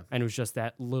rock. Yeah. And it was just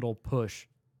that little push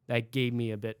that gave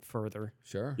me a bit further.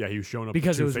 Sure. Yeah, he was showing up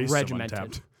because it was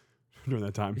regimented during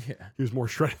that time. Yeah. He was more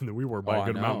shredded than we were by a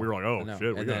good amount. We were like, oh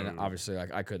shit. And then obviously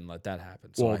I couldn't let that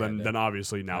happen. So well, then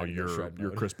obviously now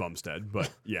you're Chris Bumstead. But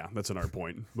yeah, that's another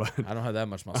point. But I don't have that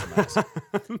much muscle mass.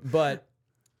 But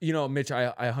Mitch,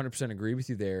 I 100% agree with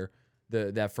you there.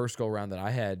 That first go around that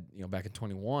I had, back in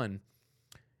 21,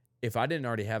 if I didn't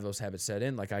already have those habits set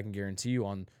in, like I can guarantee you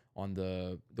on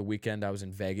the weekend I was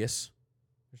in Vegas,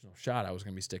 there's no shot I was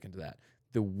going to be sticking to that.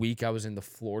 The week I was in the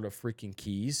Florida freaking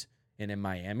Keys and in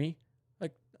Miami,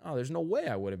 there's no way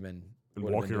I would have been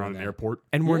walking around an airport.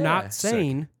 And we're not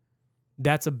saying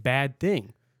that's a bad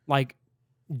thing. Like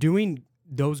doing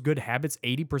those good habits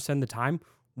 80% of the time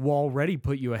will already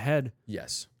put you ahead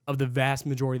Yes. of the vast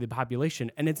majority of the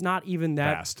population. And it's not even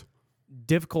that Fast.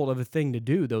 difficult of a thing to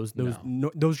do. Those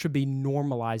those should be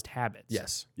normalized habits.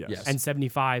 Yes. Yes. Yes. And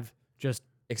 75 just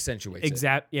accentuates it.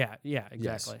 exactly.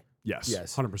 Yes.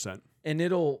 100%. And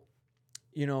it'll,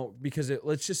 because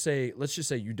let's just say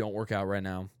you don't work out right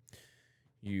now.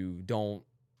 You don't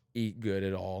eat good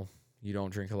at all. You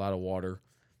don't drink a lot of water.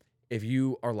 If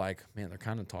you are like, man, they're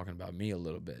kind of talking about me a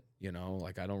little bit,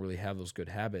 like I don't really have those good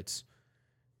habits.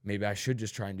 Maybe I should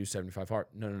just try and do 75 hard.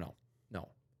 No.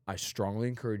 I strongly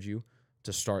encourage you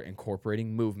to start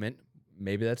incorporating movement.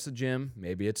 Maybe that's the gym.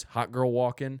 Maybe it's hot girl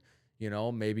walking.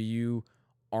 Maybe you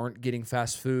aren't getting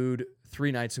fast food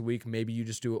 3 nights a week. Maybe you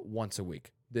just do it once a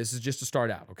week. This is just to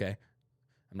start out, okay?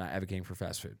 I'm not advocating for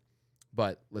fast food.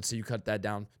 But let's say you cut that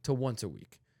down to once a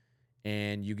week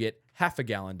and you get half a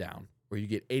gallon down or you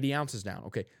get 80 ounces down.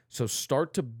 Okay, so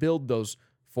start to build those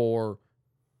for,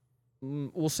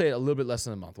 we'll say a little bit less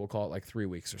than a month. We'll call it like 3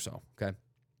 weeks or so, okay?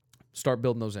 Start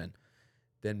building those in.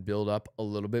 Then build up a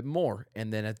little bit more.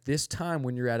 And then at this time,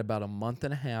 when you're at about a month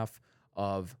and a half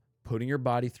of putting your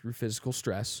body through physical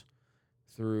stress,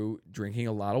 through drinking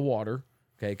a lot of water,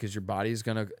 okay, because your body is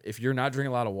going to, if you're not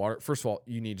drinking a lot of water, first of all,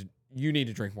 you need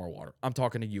to drink more water. I'm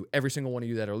talking to you, every single one of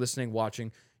you that are listening,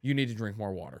 watching, you need to drink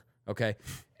more water, okay?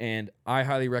 And I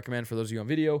highly recommend, for those of you on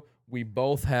video, we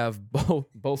both have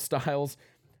both styles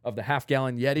of the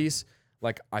half-gallon Yetis.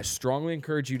 Like, I strongly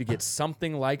encourage you to get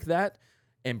something like that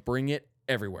and bring it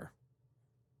everywhere.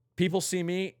 People see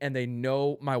me and they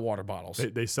know my water bottles.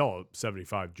 They sell a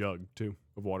 75 jug, too,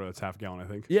 of water that's half gallon, I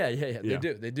think. Yeah.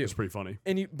 They do. It's pretty funny.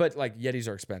 But like Yetis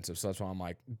are expensive, so that's why I'm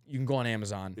like, you can go on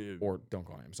Amazon or don't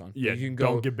go on Amazon. Yeah, you can go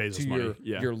don't give Bezos to money.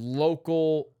 your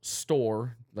local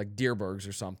store, like Deerberg's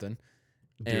or something,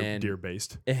 Deer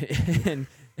based.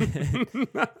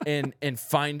 and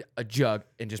find a jug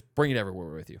and just bring it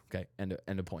everywhere with you. Okay, end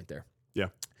of point there. Yeah,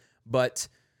 but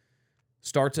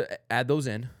start to add those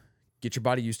in, get your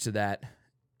body used to that,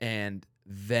 and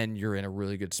then you're in a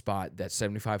really good spot. That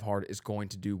 75 hard is going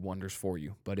to do wonders for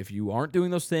you. But if you aren't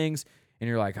doing those things and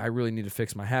you're like, I really need to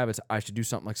fix my habits, I should do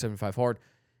something like 75 hard.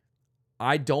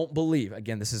 I don't believe,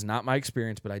 again, this is not my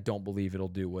experience, but I don't believe it'll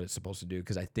do what it's supposed to do,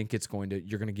 because I think you're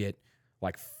going to get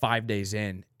like 5 days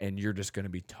in and you're just going to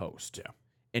be toast. Yeah.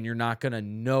 And you're not going to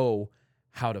know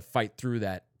how to fight through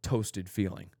that toasted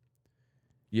feeling.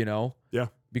 Yeah.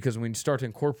 Because when you start to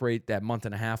incorporate that month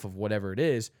and a half of whatever it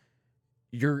is,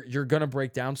 you're going to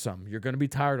break down some. You're going to be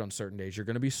tired on certain days. You're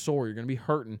going to be sore. You're going to be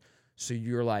hurting. So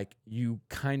you're like, you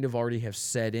kind of already have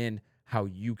set in how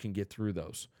you can get through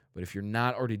those. But if you're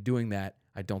not already doing that,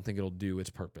 I don't think it'll do its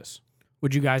purpose.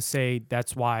 Would you guys say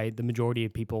that's why the majority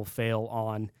of people fail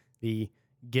on the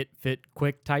get fit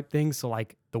quick type things? So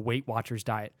like the Weight Watchers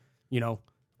diet,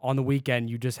 on the weekend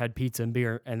you just had pizza and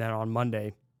beer, and then on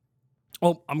Monday,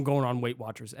 I'm going on Weight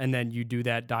Watchers, and then you do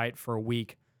that diet for a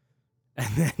week, and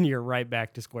then you're right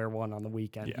back to square one on the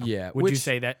weekend. Yeah. Would you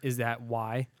say that is that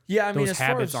why? Yeah, I mean, those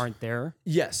habits aren't there.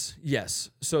 Yes.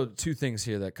 So 2 things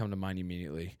here that come to mind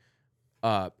immediately.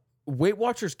 Weight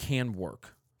Watchers can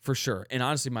work for sure, and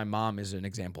honestly, my mom is an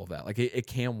example of that. Like it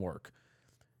can work.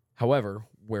 However,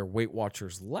 where Weight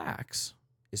Watchers lacks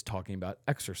is talking about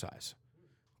exercise.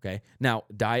 Okay. Now,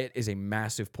 diet is a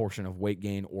massive portion of weight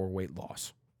gain or weight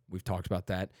loss. We've talked about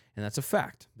that, and that's a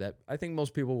fact that I think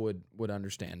most people would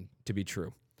understand to be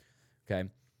true. Okay.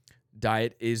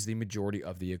 Diet is the majority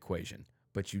of the equation,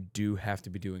 but you do have to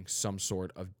be doing some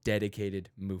sort of dedicated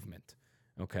movement.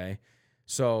 Okay.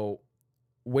 So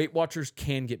Weight Watchers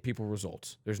can get people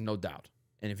results. There's no doubt.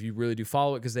 And if you really do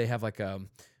follow it, because they have like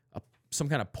some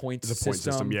kind of point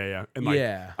system. Yeah. And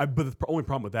but the only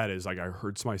problem with that is, like, I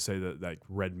heard somebody say that like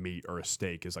red meat or a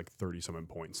steak is like 30-something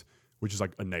points, which is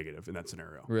like a negative in that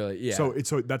scenario. Really? Yeah.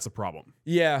 So that's the problem.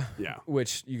 Yeah. Yeah.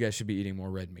 Which you guys should be eating more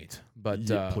red meat. But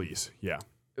please. Yeah.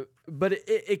 But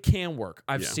it can work.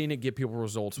 I've seen it get people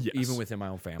results even within my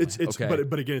own family. It's okay?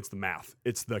 but again, it's the math.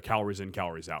 It's the calories in,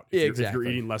 calories out. If you're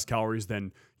eating less calories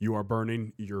than you are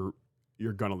burning, you're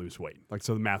gonna lose weight. Like,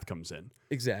 so the math comes in.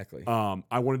 Exactly.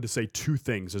 I wanted to say 2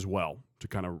 things as well to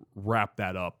kind of wrap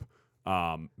that up,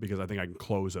 because I think I can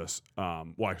close us.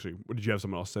 Well, actually, what did you have?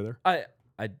 Something else to say there?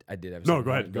 I did have. No,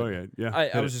 go ahead. Yeah.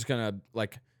 I was just gonna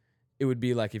like. It would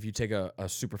be like if you take a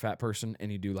super fat person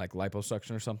and you do like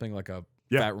liposuction or something, like a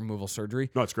fat removal surgery.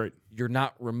 No, it's great. You're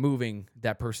not removing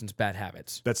that person's bad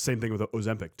habits. That's the same thing with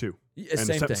Ozempic too. And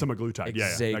same thing.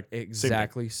 Semaglutide. Like,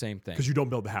 exactly same thing. Because you don't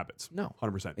build the habits. No.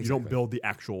 100%. Exactly. You don't build the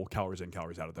actual calories in,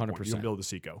 calories out at that 100%. point. You don't build the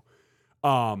CECO.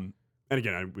 And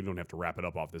again, we don't have to wrap it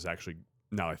up off this, actually,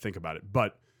 now I think about it.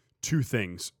 But 2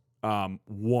 things.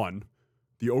 One,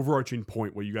 the overarching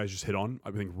point, what you guys just hit on,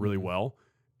 I think really well,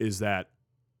 is that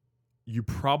you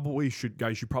probably should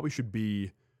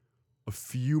be a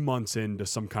few months into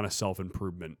some kind of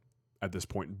self-improvement at this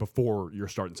point before you're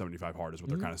starting 75 hard is what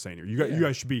they're kind of saying here. You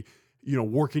guys should be,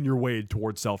 working your way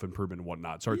towards self-improvement and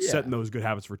whatnot. Start setting those good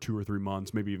habits for 2 or 3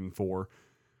 months, maybe even 4.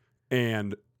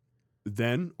 And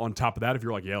then on top of that, if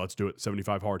you're like, yeah, let's do it,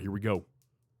 75 hard, here we go.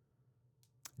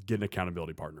 Get an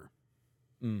accountability partner.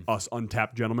 Us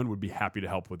untapped gentlemen would be happy to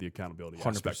help with the accountability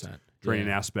 100%. aspect, training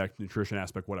aspect, nutrition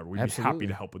aspect, whatever. We'd be happy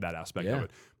to help with that aspect of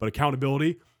it. But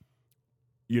accountability,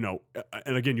 and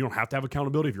again, you don't have to have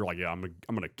accountability if you're like, yeah, I'm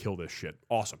gonna kill this shit.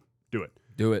 Awesome, do it.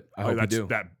 Do it. I hope you do.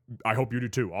 I hope you do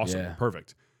too. Awesome,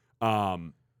 perfect.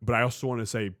 But I also want to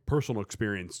say personal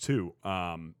experience too,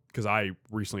 because I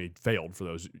recently failed. For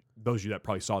those of you that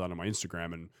probably saw that on my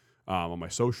Instagram and on my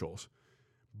socials,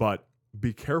 but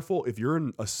be careful if you're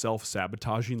in a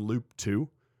self-sabotaging loop too,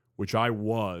 which I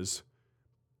was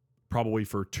probably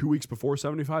for 2 weeks before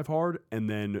 75 hard, and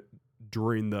then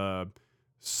during the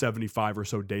 75 or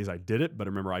so days I did it. But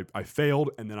remember, I failed,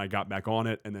 and then I got back on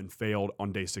it, and then failed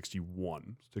on day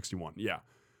 61. Yeah.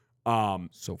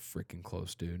 So freaking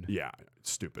close, dude. Yeah,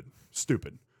 stupid.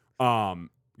 Again,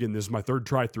 this is my 3rd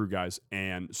try through, guys,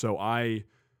 and so I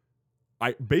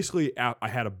basically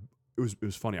had it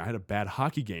was funny. I had a bad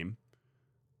hockey game.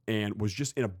 And was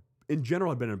just in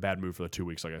general, I'd been in a bad mood for the 2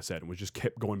 weeks, like I said, and was just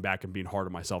kept going back and being hard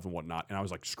on myself and whatnot. And I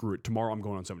was like, screw it. Tomorrow I'm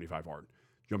going on 75 hard.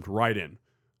 Jumped right in.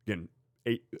 Again,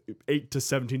 8 to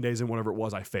 17 days in, whatever it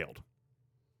was, I failed.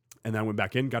 And then I went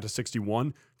back in, got to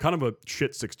 61. Kind of a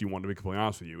shit 61, to be completely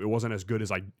honest with you. It wasn't as good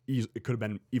as it could have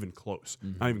been even close.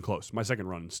 Not even close. My second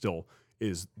run still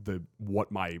is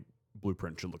what my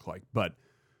blueprint should look like. But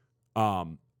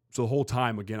so the whole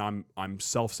time, again, I'm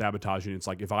self-sabotaging. It's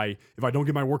like if I don't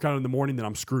get my workout in the morning, then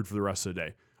I'm screwed for the rest of the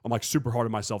day. I'm like super hard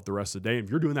on myself the rest of the day. And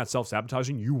if you're doing that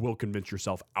self-sabotaging, you will convince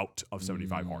yourself out of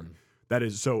 75 hard. That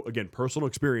is, so again, personal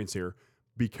experience here.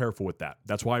 Be careful with that.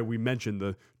 That's why we mentioned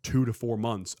the 2 to 4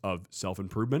 months of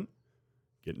self-improvement.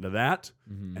 Get into that,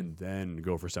 and then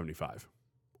go for 75.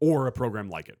 Or a program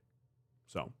like it.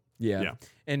 So, yeah.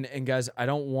 And guys, I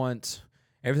don't want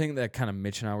everything that kind of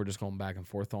Mitch and I were just going back and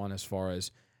forth on as far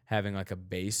as having like a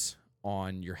base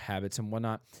on your habits and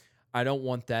whatnot. I don't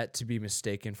want that to be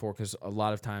mistaken for, because a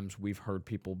lot of times we've heard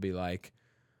people be like,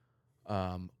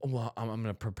 well, I'm going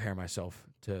to prepare myself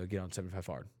to get on 75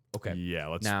 hard. Okay. Yeah,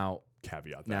 let's now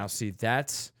caveat that. Now, see,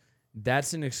 that's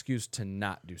an excuse to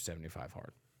not do 75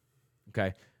 hard.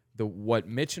 Okay? What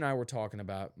Mitch and I were talking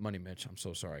about, Money Mitch, I'm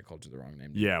so sorry I called you the wrong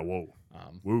name. Yeah, whoa.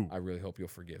 Woo. I really hope you'll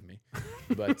forgive me.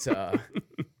 But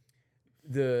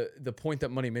the point that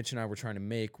Money Mitch and I were trying to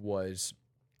make was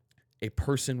a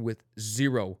person with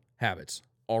 0 habits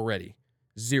already,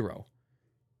 0,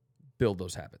 build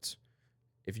those habits.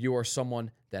 If you are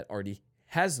someone that already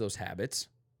has those habits,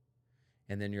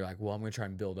 and then you're like, well, I'm going to try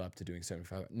and build up to doing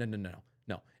 75.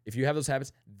 No. If you have those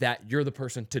habits, that you're the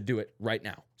person to do it right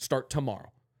now. Start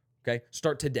tomorrow. Okay?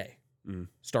 Start today.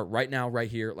 Start right now, right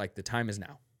here. Like, the time is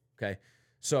now. Okay?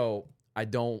 So I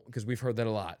don't, because we've heard that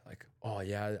a lot. Like, oh,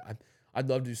 yeah, I'd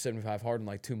love to do 75 hard in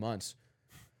like 2 months.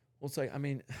 Well, it's like, I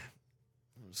mean,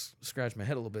 scratch my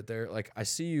head a little bit there. Like, I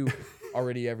see you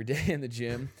already every day in the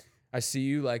gym. I see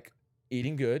you like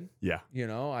eating good. Yeah.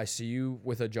 I see you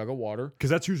with a jug of water. Because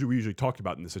that's usually what we usually talk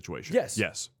about in this situation.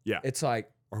 Yes. Yeah. It's like,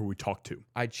 or who we talk to.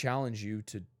 I challenge you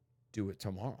to do it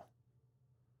tomorrow.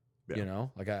 Yeah.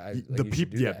 Like I the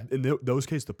people. Yeah. In those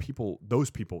cases, those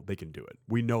people, they can do it.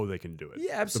 We know they can do it.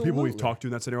 Yeah, absolutely. The people we've talked to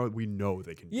in that scenario, we know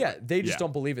they can do it. Yeah, they just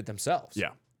don't believe it themselves.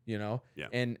 Yeah. Yeah.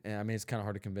 And I mean, it's kind of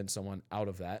hard to convince someone out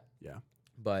of that. Yeah.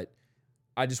 But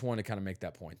I just want to kind of make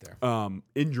that point there.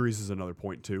 Injuries is another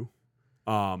point too.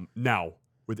 Now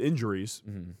with injuries,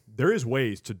 there is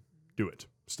ways to do it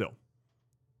still.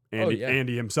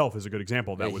 Andy himself is a good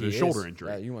example of that with his shoulder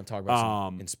injury. You want to talk about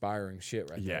some inspiring shit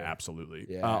right there. Yeah, absolutely.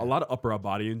 Yeah. A lot of upper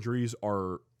body injuries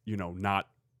are, not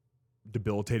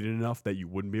debilitated enough that you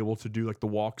wouldn't be able to do like the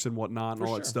walks and whatnot and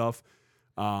all that stuff.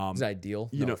 Is ideal?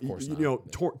 No, of course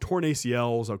not. Torn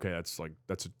ACLs. Okay, that's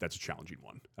a challenging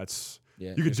one. That's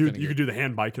you could do the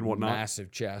hand bike and whatnot.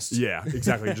 Massive chest. Yeah,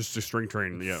 exactly. just a string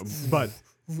train. Yeah, but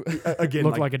again,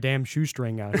 look like a damn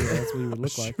shoestring out here. That's what you would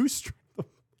look like. Shoestring.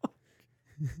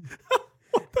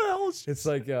 What the hell is it's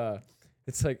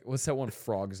like what's that one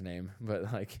frog's name?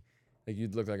 But like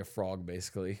you'd look like a frog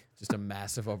basically, just a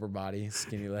massive upper body,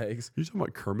 skinny legs. You talking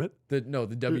about Kermit? The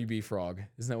WB frog,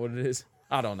 isn't that what it is?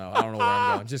 I don't know where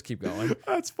I'm going. Just keep going.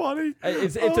 That's funny.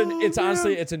 It's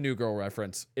honestly it's a New Girl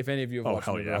reference. If any of you have watched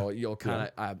New Girl, you'll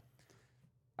kind of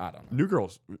I don't know. New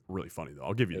Girl's really funny though.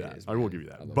 I'll give you It that. is, I will man. give you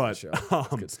that. I love But the show.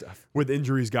 It's good stuff. with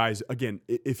injuries, guys, again,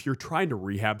 if you're trying to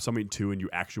rehab something too and you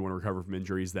actually want to recover from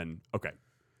injuries, then okay,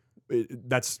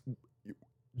 that's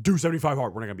do 75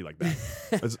 hard. We're not gonna be like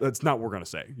that. that's not what we're gonna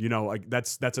say. You know, like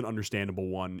that's an understandable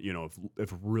one. You know,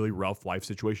 if really rough life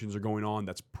situations are going on,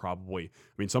 that's probably.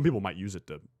 I mean, some people might use it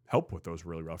to help with those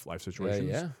really rough life situations.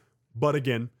 Yeah. But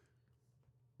again,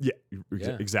 yeah.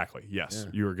 Exactly. Yes,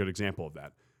 Yeah. you're a good example of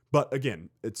that. But again,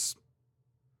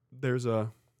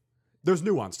 there's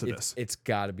nuance to this. It's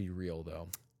got to be real though.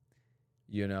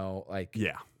 You know, like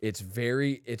Yeah. it's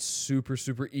super,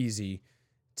 super easy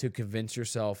to convince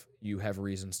yourself you have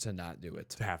reasons to not do it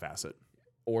To half-ass it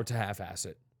or to half-ass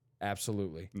it.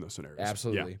 Absolutely. in those scenarios.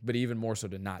 Absolutely. Yeah. But even more so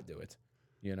to not do it,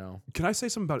 you know? Can I say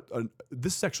something about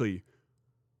this is actually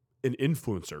an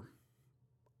influencer.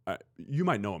 You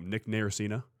might know him, Nick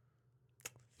Naracina.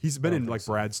 He's been in like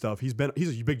Brad stuff. He's a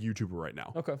big YouTuber right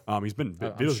now. Okay. He's been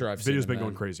I'm videos. sure I've seen videos him been going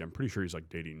then. crazy. I'm pretty sure he's like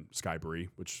dating Sky Brie,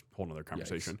 which whole nother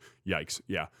conversation. Yikes.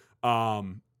 Yeah.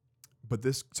 But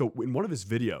this so in one of his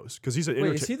videos because he's an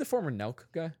Wait, is he the former Nelk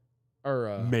guy?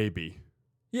 Or maybe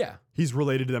yeah. he's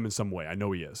related to them in some way. I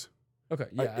know he is. Okay.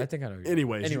 Yeah, I think I know. Who you are.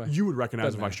 Anyways, Anyway, you would recognize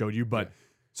doesn't if I matter. showed you. But Yeah.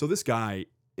 so this guy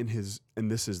and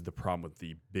this is the problem with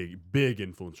the big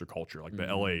influencer culture, like the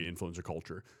LA influencer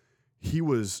culture. He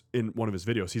was in one of his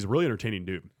videos. He's a really entertaining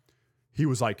dude. He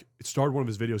was like, it started one of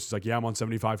his videos. He's like, yeah, I'm on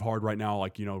 75 hard right now.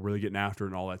 Like, you know, really getting after it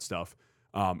and all that stuff.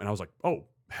 And I was like, oh,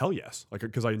 hell yes. Like,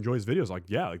 cause I enjoy his videos. Like,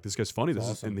 yeah, like this guy's funny.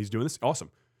 Awesome. And he's doing this. Awesome.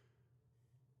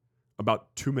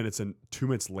 About 2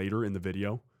 minutes later in the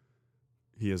video,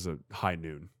 he has a High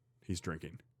Noon. He's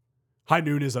drinking. High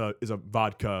Noon is a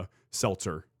vodka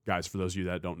seltzer, guys, for those of you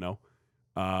that don't know.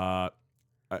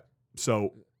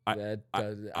 So I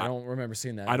don't remember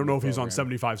seeing that. I don't in know the if he's on program,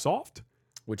 75 soft,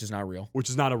 which is not real. which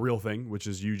is not a real thing, which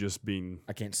is you just being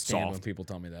I can't stand when soft. people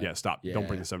tell me that. Yeah, stop. Yeah. Don't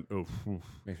bring this up. Oh, ooh,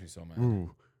 Makes me so mad.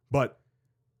 ooh. But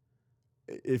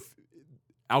if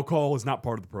alcohol is not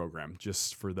part of the program,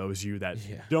 just for those of you that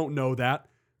Yeah. don't know that.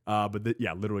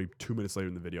 Literally 2 minutes later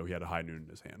in the video, he had a High Noon in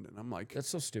his hand, and I'm like, That's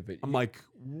so stupid.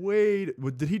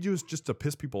 wait, did he do this just to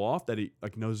piss people off? That he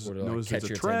like knows Or to, like, knows catch it's a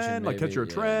your attention, trend, like catch maybe? your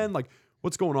Yeah. trend, like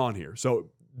what's going on here? So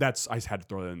I just had to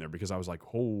throw that in there because I was like,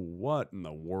 oh, what in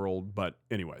the world? But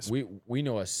anyways, We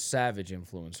know a savage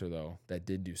influencer though that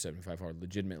did do 75 hard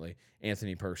legitimately.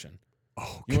 Anthony Persson.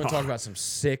 oh, You want to talk God. about some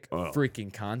sick Oh.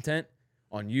 freaking content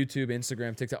on YouTube,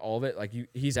 Instagram, TikTok, all of it. Like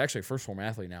he's actually a first form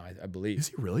athlete now, I believe. Is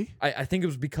he really? I think it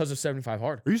was because of 75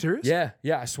 hard. Are you serious? Yeah,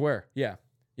 I swear. Yeah.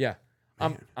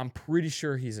 Man. I'm pretty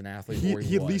sure he's an athlete. He or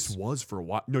at least was for a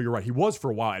while. No, you're right. He was for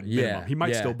a while at minimum. Yeah, He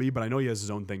might yeah. still be, but I know he has his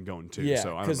own thing going too. Yeah, So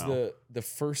I don't because know. the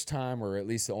first time, or at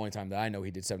least the only time that I know he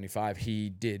did 75, he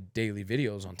did daily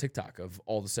videos on TikTok of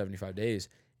all the 75 days,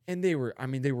 and they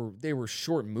were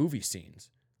short movie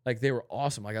scenes. Like they were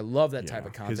awesome. Like I love that type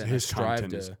of content. His I strive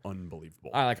content to, is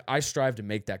unbelievable. I strive to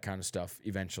make that kind of stuff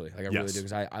eventually. Like I really Yes. do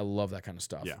because I love that kind of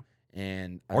stuff. Yeah.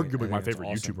 And I Arguably think my it's favorite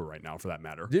awesome. YouTuber right now, for that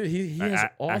matter. Dude, he has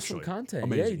awesome Actually, content.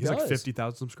 Amazing. Yeah, he he's does. like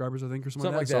 50,000 subscribers, I think, or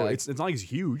something, Something like like that. that, So like it's not like he's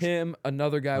huge. Him,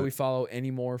 another guy But- we follow,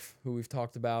 Anymorph, who we've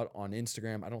talked about on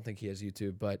Instagram. I don't think he has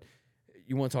YouTube, but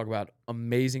you want to talk about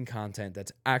amazing content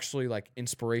that's actually like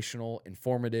inspirational,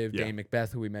 informative. Yeah. Dane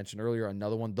Macbeth, who we mentioned earlier,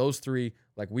 another one. Those three,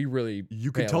 like we really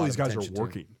You pay can a tell lot these of guys are attention to.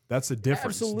 working. That's the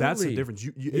difference. That's the Absolutely. difference.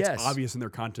 It's Yes. obvious in their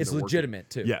content. It's they're working. legitimate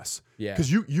too. Yes. Yeah. Because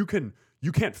you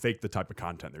can't fake the type of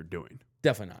content they're doing.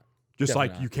 Definitely not. Just Definitely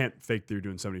like not. you can't fake they're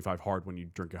doing 75 hard when you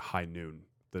drink a High Noon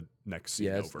the next scene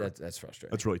Yeah, over. that's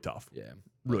frustrating. That's really tough. Yeah.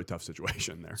 Really tough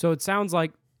situation there. So it sounds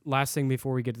like last thing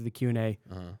before we get to the Q&A,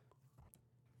 Uh-huh.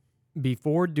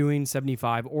 before doing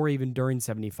 75 or even during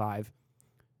 75,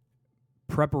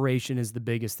 preparation is the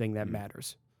biggest thing that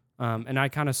matters. And I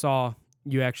kind of saw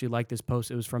you actually like this post.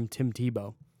 It was from Tim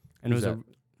Tebow. And Who's it was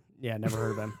yeah, never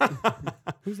heard of him.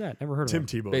 Who's that? Never heard of Tim him.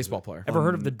 Tebow. Baseball player. Ever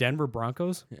heard of the Denver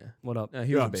Broncos? Yeah. What up?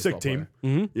 He was a baseball sick team.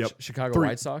 player. Mm-hmm. Yep. Chicago Three-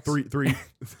 White Sox.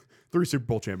 Three Super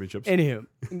Bowl championships. Anywho,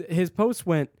 his post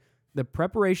went, the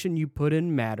preparation you put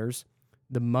in matters,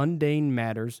 the mundane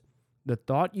matters, the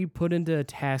thought you put into a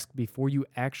task before you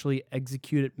actually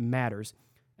execute it matters.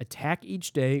 Attack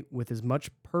each day with as much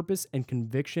purpose and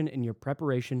conviction in your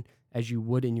preparation as you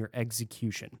would in your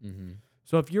execution. Mm-hmm.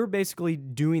 So if you're basically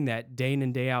doing that day in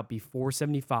and day out before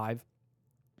 75,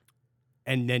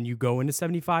 and then you go into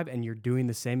 75 and you're doing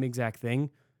the same exact thing,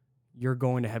 you're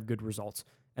going to have good results.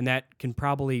 And that can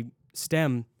probably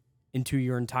stem into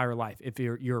your entire life. If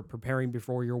you're preparing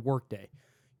before your work day,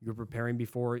 you're preparing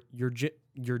before your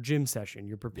gym session,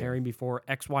 you're preparing before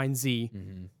X, Y, and Z,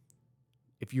 Mm-hmm.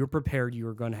 if you're prepared, you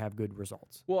are going to have good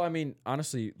results. Well, I mean,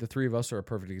 honestly, the three of us are a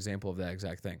perfect example of that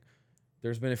exact thing.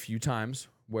 There's been a few times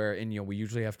where, and we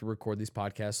usually have to record these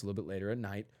podcasts a little bit later at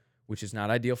night, which is not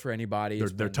ideal for anybody.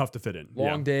 They're tough to fit in.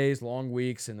 Long days, long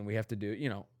weeks, and then we have to do,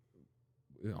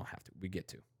 we don't have to. We get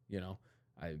to,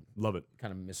 I Love it.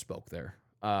 kind of misspoke there.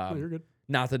 No, you're good.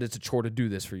 Not that it's a chore to do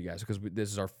this for you guys, because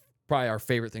this is probably our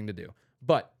favorite thing to do.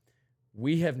 But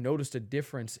we have noticed a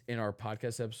difference in our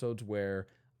podcast episodes where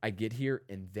I get here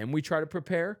and then we try to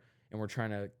prepare, and we're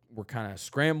kind of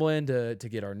scrambling to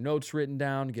get our notes written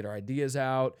down, get our ideas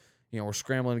out. We're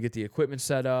scrambling to get the equipment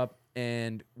set up,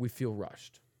 and we feel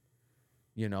rushed.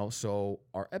 So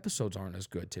our episodes aren't as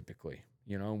good typically.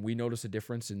 And we notice a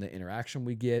difference in the interaction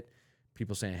we get.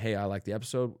 People saying, "Hey, I like the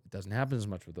episode." It doesn't happen as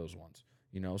much with those ones.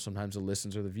 Sometimes the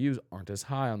listens or the views aren't as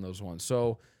high on those ones.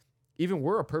 So even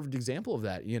we're a perfect example of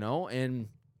that, and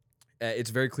it's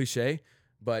very cliche,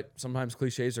 but sometimes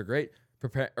cliches are great.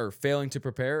 Failing to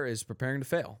prepare is preparing to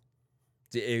fail.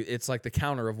 It's like the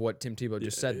counter of what Tim Tebow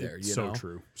just said there. So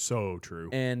true. So true.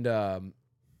 And,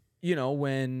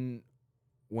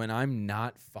 when I'm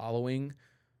not following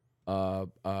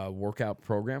a workout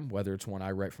program, whether it's one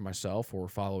I write for myself or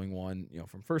following one,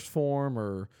 from First Form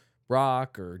or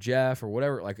Brock or Jeff or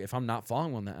whatever, like if I'm not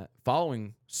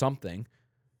following something,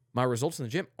 my results in the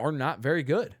gym are not very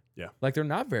good. Yeah. Like they're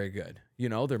not very good.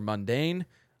 They're mundane.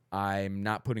 I'm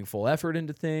not putting full effort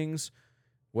into things,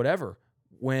 whatever.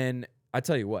 When I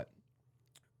tell you what,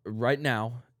 right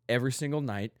now, every single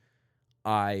night,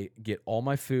 I get all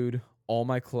my food, all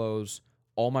my clothes,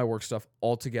 all my work stuff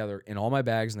all together in all my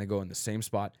bags, and they go in the same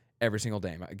spot every single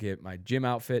day. I get my gym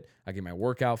outfit, I get my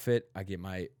work outfit, I get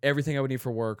my everything I would need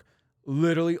for work,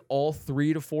 literally all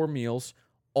 3 to 4 meals,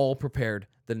 all prepared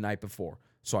the night before.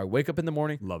 So I wake up in the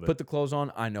morning, put the clothes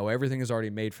on. I know everything is already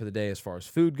made for the day as far as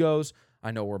food goes. I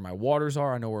know where my waters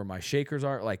are. I know where my shakers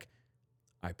are. Like,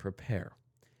 I prepare.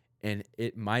 And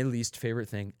my least favorite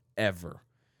thing ever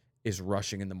is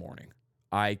rushing in the morning.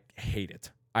 I hate it.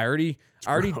 I already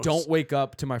don't wake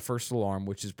up to my first alarm,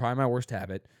 which is probably my worst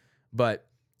habit. But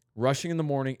rushing in the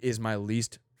morning is my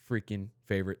least freaking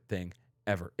favorite thing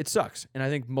ever. It sucks. And I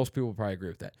think most people will probably agree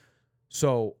with that.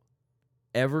 So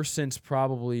ever since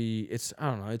probably, it's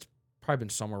probably been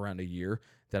somewhere around a year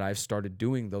that I've started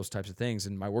doing those types of things,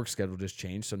 and my work schedule just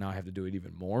changed, so now I have to do it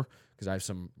even more because I have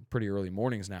some pretty early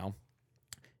mornings now.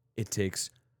 It takes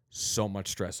so much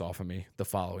stress off of me the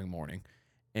following morning.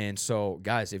 And so,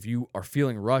 guys, if you are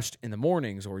feeling rushed in the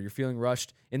mornings, or you're feeling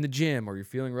rushed in the gym, or you're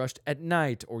feeling rushed at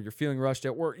night, or you're feeling rushed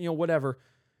at work, whatever,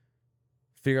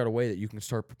 figure out a way that you can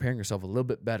start preparing yourself a little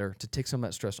bit better to take some of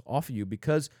that stress off of you,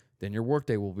 because then your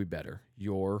workday will be better.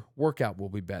 Your workout will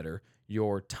be better.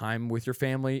 Your time with your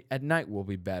family at night will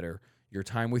be better. Your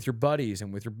time with your buddies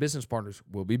and with your business partners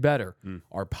will be better.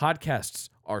 Our podcasts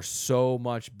are so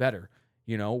much better.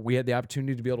 We had the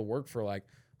opportunity to be able to work for like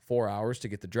 4 hours to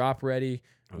get the drop ready.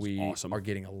 We awesome. are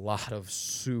getting a lot of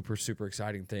super, super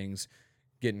exciting things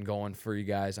getting going for you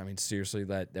guys. I mean, seriously,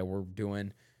 that we're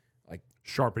doing.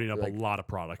 Sharpening up a lot of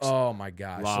products. Oh my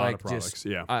gosh. A lot of products,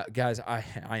 yeah. Guys, I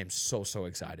am so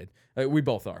excited. We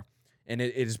both are. And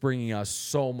it is bringing us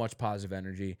so much positive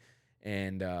energy.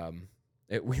 And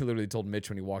we literally told Mitch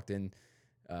when he walked in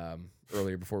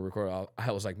earlier before we recorded,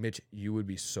 I was like, Mitch, you would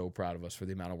be so proud of us for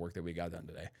the amount of work that we got done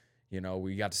today.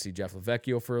 We got to see Jeff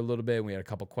Lavecchio for a little bit, and we had a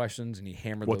couple questions, and he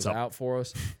hammered those out for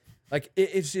us.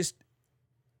 It's just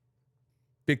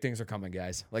big things are coming,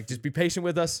 guys. Just be patient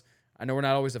with us. I know we're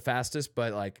not always the fastest,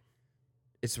 but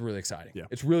it's really exciting. Yeah.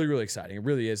 It's really, really exciting. It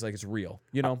really is. It's real,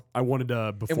 I wanted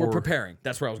to, before. And we're preparing.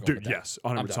 That's where I was going with that. Yes,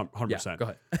 100%. Yeah, go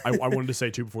ahead. I wanted to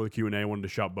say, too, before the Q&A, I wanted to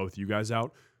shout both you guys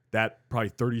out. That probably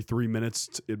 33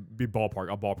 minutes, it'd be ballpark.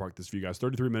 I'll ballpark this for you guys.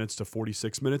 33 minutes to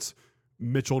 46 minutes.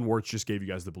 Mitchell and Wirtz just gave you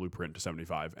guys the blueprint to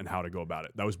 75 and how to go about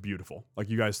it. That was beautiful.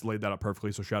 You guys laid that up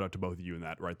perfectly, so shout out to both of you in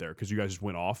that right there, because you guys just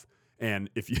went off. And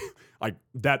if you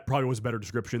that probably was a better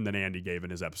description than Andy gave in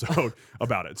his episode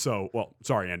about it. So,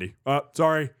 sorry, Andy.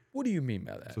 Sorry. What do you mean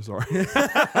by that? So sorry.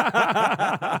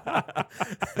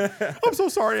 I'm so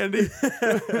sorry, Andy.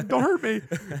 Don't hurt me.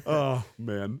 Oh,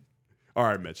 man. All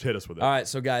right, Mitch, hit us with it. All right,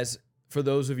 so guys, for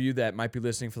those of you that might be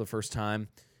listening for the first time,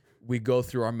 we go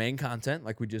through our main content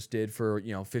like we just did for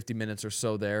 50 minutes or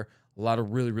so there. A lot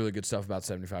of really, really good stuff about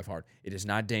 75 Hard. It is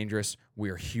not dangerous. We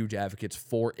are huge advocates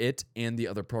for it and the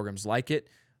other programs like it.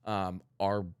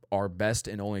 Our best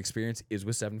and only experience is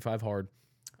with 75 Hard.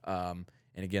 And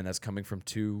again, that's coming from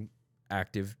 2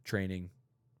 active training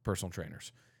personal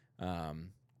trainers.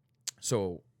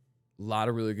 So a lot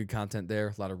of really good content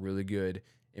there, a lot of really good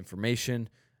information.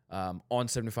 on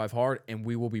 75 Hard, and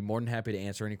we will be more than happy to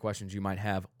answer any questions you might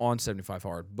have on 75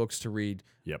 Hard. Books to read,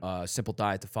 simple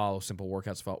diet to follow, simple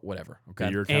workouts to follow, whatever.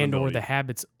 Okay, and or the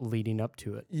habits leading up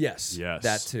to it. Yes,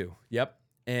 that too. Yep.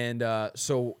 And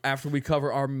so after we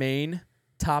cover our main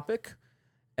topic,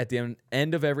 at the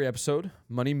end of every episode,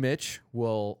 Money Mitch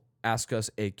will ask us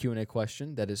a Q&A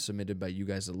question that is submitted by you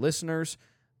guys, the listeners,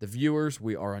 the viewers.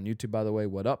 We are on YouTube, by the way.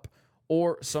 What up?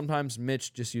 Or sometimes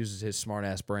Mitch just uses his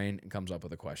smart-ass brain and comes up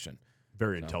with a question.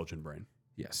 Very intelligent brain.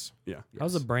 Yes. Yeah.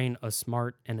 How's a brain a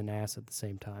smart and an ass at the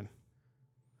same time?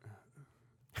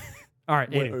 All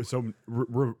right. Anyway. So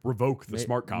revoke the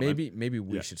smart comment. Maybe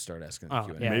we should start asking the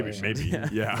Q&A. Maybe.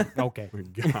 Yeah. Okay.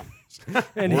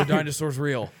 And were dinosaurs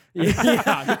real? We'll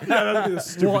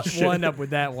end up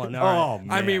with that one. All right.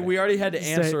 Man. I mean, we already had to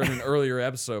answer in an earlier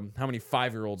episode how many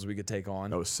 5-year-olds we could take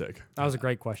on. That was sick. That was a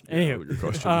great question. Yeah, Anywho, good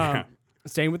question.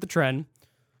 staying with the trend,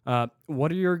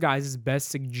 what are your guys' best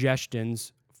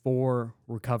suggestions for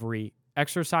recovery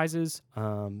exercises,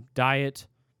 diet,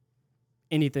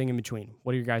 anything in between?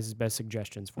 What are your guys' best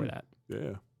suggestions for that?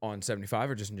 Yeah. On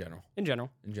 75 or just in general? In general.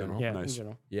 In general? Yeah, Nice. in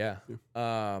general.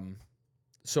 Yeah.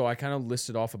 So I kind of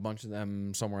listed off a bunch of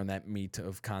them somewhere in that meat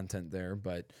of content there,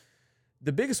 but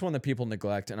the biggest one that people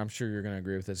neglect, and I'm sure you're going to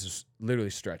agree with this, is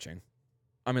literally stretching.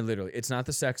 I mean, literally, it's not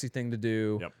the sexy thing to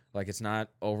do. Yep. Like, it's not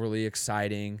overly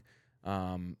exciting,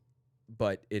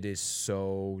 but it is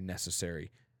so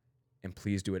necessary. And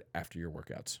please do it after your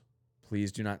workouts.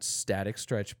 Please do not static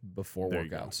stretch before There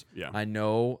you workouts. go. Yeah. I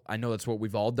know that's what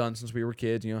we've all done since we were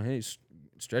kids. You know, hey,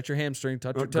 stretch your hamstring,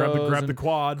 touch your toes, grab the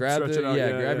quad, grab stretch it out.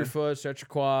 grab your foot, stretch your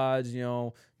quads. You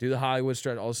know, do the Hollywood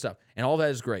stretch, all this stuff, and all that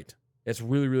is great. It's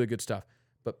really, really good stuff.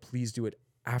 But please do it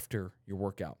after your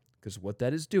workout, because what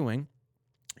that is doing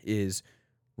is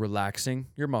relaxing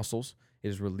your muscles. It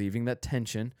is relieving that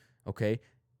tension. Okay,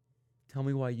 tell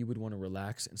me why you would want to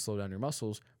relax and slow down your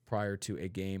muscles prior to a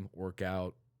game,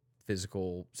 workout,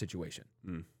 physical situation.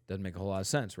 Doesn't make a whole lot of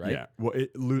sense, right? Yeah. Well,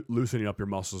 loosening up your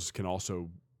muscles can also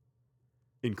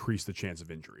increase the chance of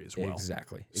injury as well.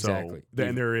 Exactly. So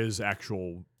then there is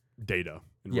actual data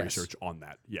and research on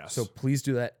that. Yes. So please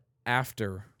do that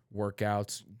after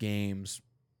workouts, games,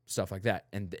 stuff like that.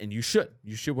 And you should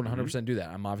 100% do that.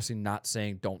 I'm obviously not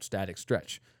saying don't static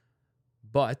stretch,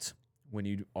 but when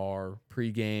you are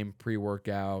pre-game,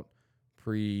 pre-workout,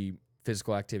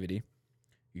 pre-physical activity,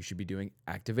 you should be doing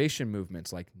activation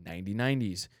movements like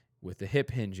 90-90s with the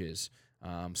hip hinges,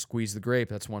 squeeze the grape.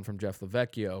 That's one from Jeff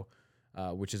Lavecchio,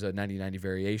 which is a 90-90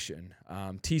 variation.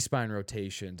 T-spine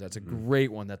rotations. That's a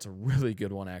great one. That's a really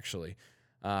good one, actually.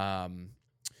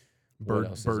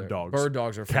 Bird dogs. Bird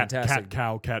dogs are fantastic. Cat,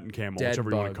 cow, cat, and camel, Dead whichever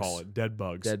you want bugs. to call it. Dead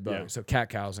bugs. Dead bugs. Yeah. So cat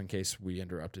cows, in case we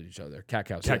interrupted each other. Cat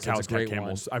cows. Cat Yes, cows, that's a great cat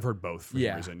camels. one. I've heard both for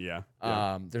some reason.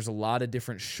 Yeah. There's a lot of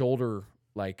different shoulder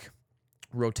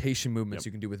rotation movements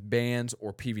you can do with bands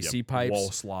or PVC pipes.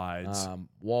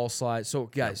 Wall slides. So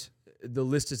guys, the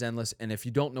list is endless. And if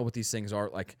you don't know what these things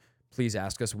are, please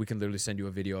ask us. We can literally send you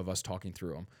a video of us talking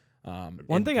through them.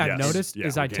 One thing I've noticed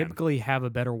is I can. typically have a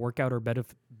better workout or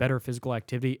better physical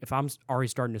activity if I'm already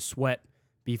starting to sweat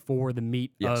before the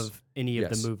meat of any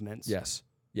of the movements. Yes.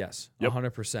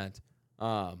 100%.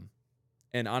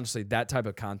 And honestly, that type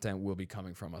of content will be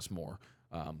coming from us more.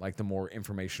 Like the more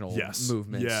informational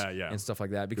movements and stuff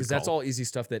like that, because that's all easy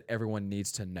stuff that everyone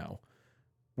needs to know.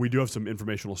 We do have some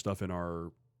informational stuff in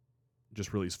our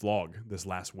just released vlog this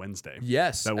last Wednesday.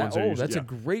 Yes. That's a a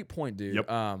great point, dude. Yep.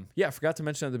 I forgot to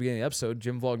mention at the beginning of the episode,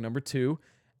 gym vlog number 2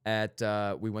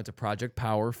 we went to Project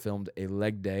Power, filmed a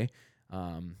leg day.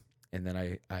 And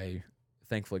then I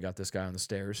thankfully got this guy on the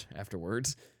stairs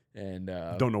afterwards. And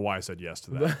don't know why I said yes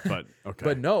to that, but okay.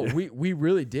 But no, we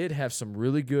really did have some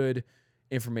really good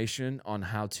information on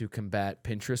how to combat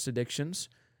Pinterest addictions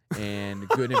and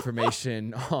good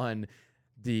information on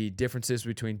the differences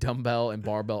between dumbbell and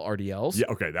barbell RDLs. Yeah,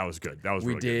 okay, that was good. That was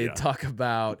we really did good, talk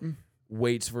about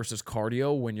weights versus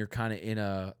cardio when you're kind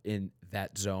of in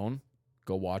that zone.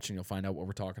 Go watch and you'll find out what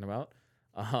we're talking about.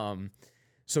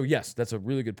 So yes, that's a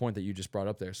really good point that you just brought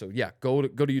up there. So yeah, go to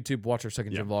YouTube, watch our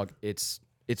second gym vlog. It's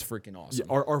freaking awesome.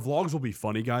 Yeah, our vlogs will be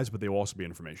funny, guys, but they will also be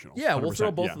informational. Yeah, we'll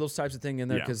throw 100%, both of those types of things in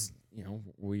there because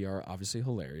we are obviously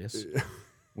hilarious.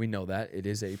 We know that. It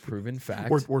is a proven fact.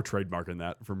 We're trademarking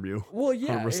that from you. Well,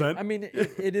 yeah. 100%. I mean,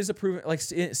 it is a proven. Like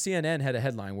CNN had a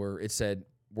headline where it said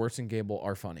Wirtz and Gable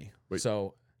are funny. Wait.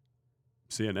 So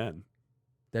CNN.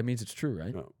 that means it's true,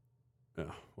 right? Oh.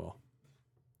 Yeah. Well.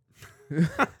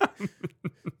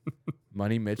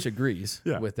 Money Mitch agrees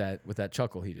with that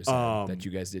chuckle he just had that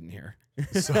you guys didn't hear.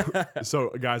 so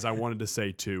guys, I wanted to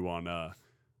say too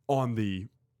on the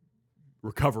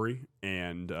recovery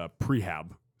and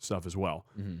prehab stuff as well.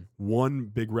 Mm-hmm. One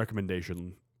big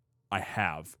recommendation I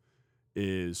have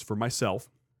is for myself.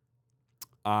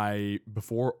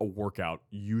 Before a workout,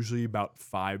 usually about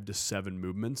 5 to 7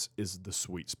 movements is the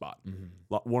sweet spot.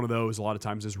 Mm-hmm. One of those a lot of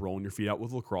times is rolling your feet out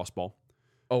with a lacrosse ball.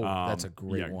 Oh, that's a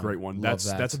great one. Great one. Love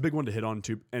That's a big one to hit on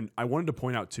too. And I wanted to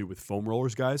point out too with foam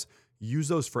rollers, guys, use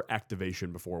those for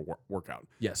activation before a workout.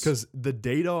 Yes. Because the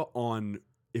data on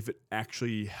if it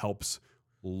actually helps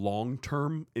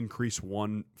long-term increase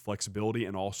flexibility,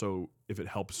 and also if it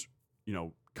helps,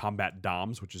 combat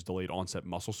DOMS, which is delayed onset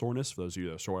muscle soreness for those of you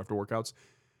that are sore after workouts.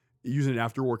 Using it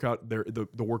after workout, the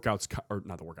workouts, or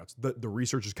not the workouts, the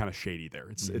research is kind of shady there.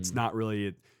 It's not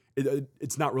really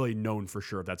it's not really known for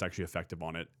sure if that's actually effective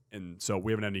on it, and so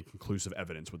we haven't had any conclusive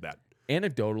evidence with that.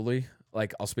 Anecdotally,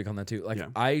 like I'll speak on that too. Like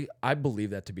Yeah. I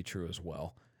believe that to be true as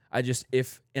well. I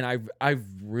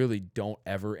really don't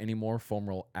ever anymore foam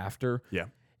roll after. Yeah.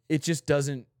 It just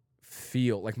doesn't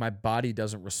feel like my body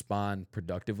doesn't respond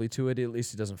productively to it. At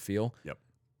least it doesn't feel. Yep.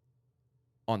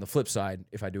 On the flip side,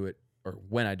 if I do it or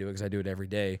when I do it, because I do it every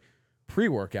day,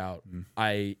 pre-workout,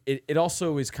 it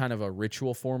also is kind of a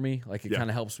ritual for me. Like it kind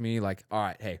of helps me. Like, all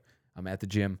right, hey, I'm at the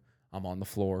gym, I'm on the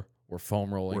floor, we're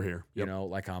foam rolling. We're here. You know,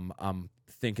 like I'm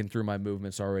thinking through my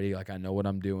movements already. Like I know what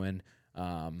I'm doing.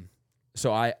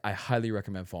 So I highly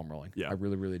recommend foam rolling. Yeah. I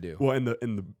really, really do. Well, and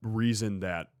the reason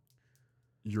that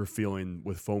you're feeling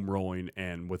with foam rolling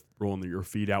and with rolling your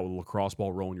feet out with a lacrosse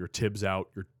ball, rolling your tibs out,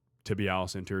 your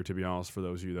tibialis, anterior tibialis, for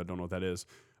those of you that don't know what that is,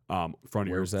 front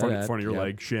of your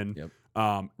leg, shin,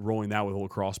 rolling that with a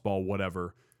lacrosse ball,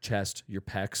 whatever. Chest, your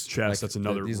pecs. Like that's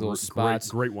another these little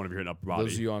spots. Great one if you're hitting upper body.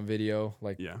 Those of you on video,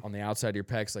 like on the outside of your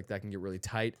pecs, like that can get really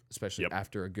tight, especially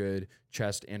after a good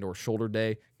chest and or shoulder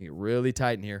day. You get really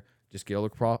tight in here. Just get a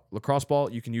lacrosse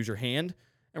ball. You can use your hand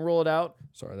and roll it out.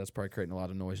 Sorry, that's probably creating a lot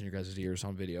of noise in your guys' ears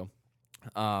on video.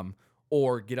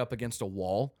 Or get up against a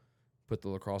wall, put the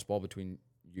lacrosse ball between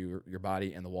your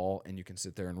body and the wall, and you can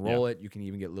sit there and roll it. You can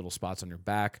even get little spots on your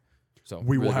back. So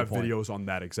we will have videos on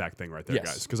that exact thing right there,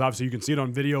 guys. Because obviously you can see it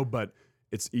on video, but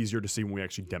it's easier to see when we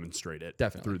actually demonstrate it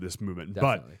through this movement.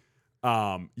 Definitely.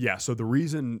 But so the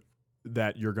reason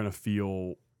that you're going to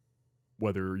feel,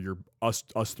 whether you're us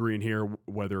three in here,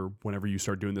 whenever you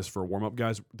start doing this for a warm-up,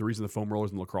 guys, the reason the foam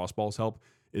rollers and lacrosse balls help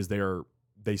is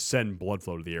they send blood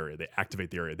flow to the area. They activate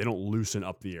the area. They don't loosen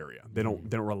up the area. They don't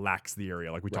relax the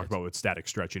area like we talked about with static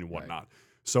stretching and whatnot.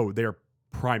 So they're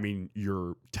priming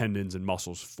your tendons and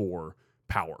muscles for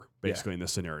power, basically, in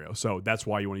this scenario. So that's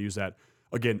why you want to use that.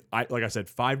 Again, like I said,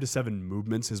 5 to 7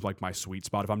 movements is like my sweet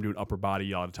spot. If I'm doing upper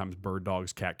body, a lot of times bird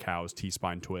dogs, cat cows,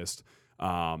 T-spine twist,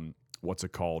 what's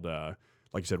it called?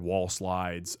 Like you said, wall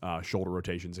slides, shoulder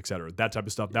rotations, etc. That type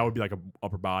of stuff. That would be like a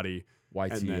upper body.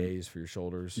 YTAs for your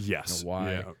shoulders. Yes.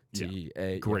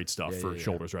 YTA. Great stuff for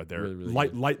shoulders right there. Really,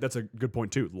 really light. That's a good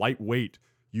point too. Lightweight.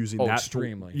 Using that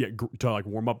extremely. to like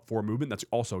warm up for a movement, that's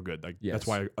also good. Like Yes. that's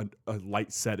why a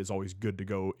light set is always good to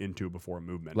go into before a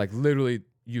movement. Like literally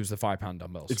use the 5-pound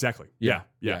dumbbells. Exactly. Yeah.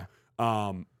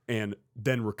 And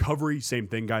then recovery, same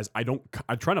thing, guys. I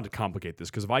try not to complicate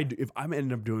this, because if I'm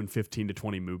ending up doing 15 to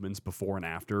 20 movements before and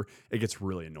after, it gets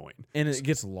really annoying. And it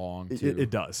gets long too. It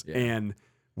does. Yeah. And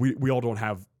we all don't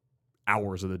have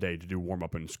hours of the day to do warm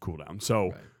up and cool down.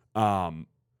 So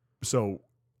so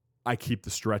I keep the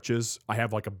stretches. I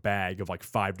have like a bag of like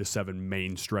 5 to 7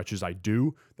 main stretches I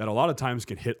do that a lot of times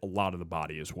can hit a lot of the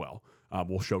body as well.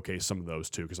 We'll showcase some of those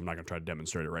too, because I'm not going to try to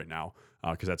demonstrate it right now,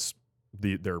 because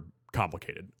they're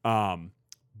complicated.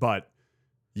 But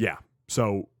yeah,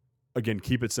 so again,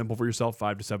 keep it simple for yourself.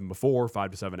 5 to 7 before, 5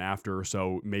 to 7 after.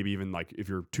 So maybe even like if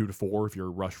you're 2 to 4, if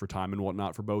you're rushed for time and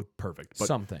whatnot for both, perfect. But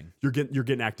something you're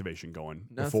getting activation going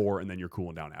before, and then you're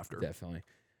cooling down after. Definitely.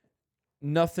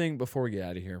 Nothing, before we get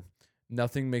out of here,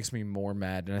 nothing makes me more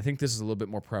mad, and I think this is a little bit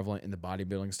more prevalent in the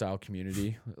bodybuilding style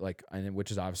community,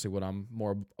 which is obviously what I'm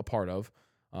more a part of,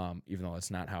 even though that's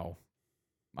not how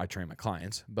I train my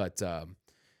clients. But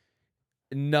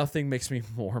nothing makes me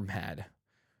more mad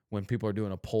when people are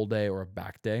doing a pull day or a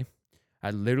back day.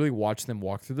 I literally watch them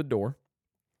walk through the door,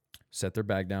 set their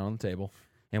bag down on the table,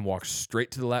 and walk straight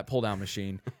to the lat pull down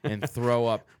machine and throw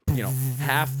up,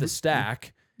 half the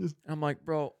stack. And I'm like,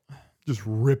 bro, just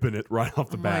ripping it right off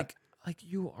the bat. Like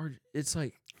you are, it's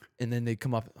like, and then they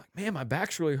come up like, man, my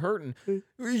back's really hurting.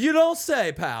 You don't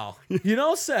say, pal. You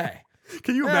don't say.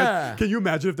 Can you imagine? Can you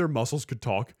imagine if their muscles could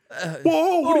talk?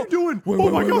 Whoa! What are you doing? Oh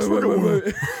my gosh!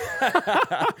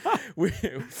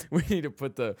 We need to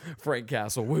put the Frank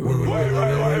Castle.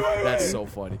 That's so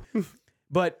funny.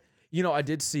 But I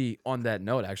did see on that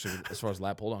note, actually, as far as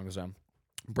lat pull down goes down,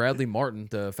 Bradley Martin,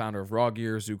 the founder of Raw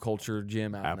Gear, Zoo Culture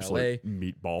Gym out Absolute in LA.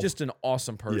 meatball. Just an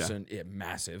awesome person. Yeah,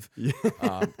 massive.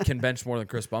 Yeah. Can bench more than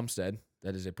Chris Bumstead.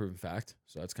 That is a proven fact.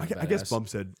 So that's kind of badass. I guess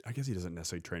Bumstead, I guess he doesn't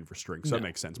necessarily train for strength, so that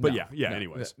makes sense. But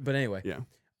anyways. But anyway,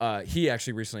 Yeah. he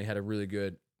actually recently had a really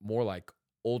good, more like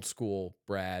old school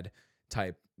Brad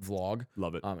type vlog.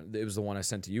 Love it. It was the one I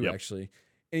sent to you actually.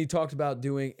 And he talked about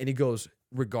doing, and he goes,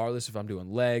 regardless if I'm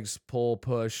doing legs, pull,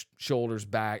 push, shoulders,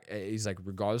 back, he's like,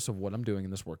 regardless of what I'm doing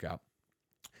in this workout,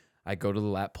 I go to the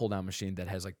lat pull down machine that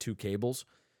has like 2 cables.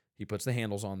 He puts the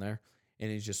handles on there,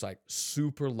 and he's just like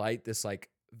super light, this like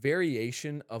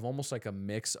variation of almost like a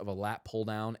mix of a lat pull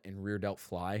down and rear delt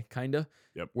fly, kind of.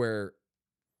 Yep. Where,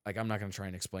 like, I'm not going to try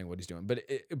and explain what he's doing, but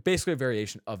basically a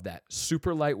variation of that.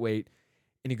 Super lightweight.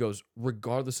 And he goes,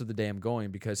 regardless of the day I'm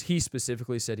going, because he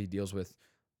specifically said he deals with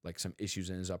like some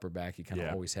issues in his upper back. He kind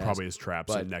of always has. Probably his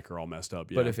traps and neck are all messed up.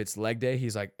 Yeah. But if it's leg day,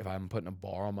 he's like, if I'm putting a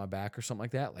bar on my back or something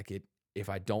like that, like if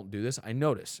I don't do this, I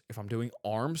notice. If I'm doing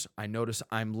arms, I notice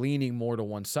I'm leaning more to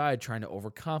one side, trying to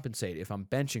overcompensate. If I'm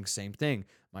benching, same thing.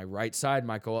 My right side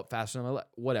might go up faster than my left,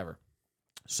 whatever.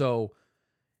 So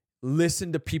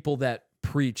listen to people that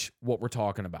preach what we're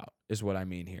talking about is what I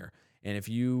mean here. And if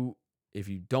you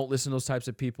don't listen to those types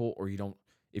of people, or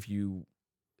if you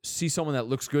see someone that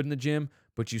looks good in the gym,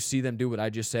 but you see them do what I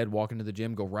just said, walk into the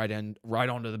gym, go right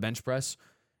onto the bench press,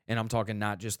 and I'm talking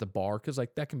not just the bar, because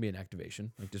like that can be an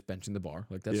activation, like just benching the bar,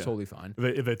 like that's totally fine.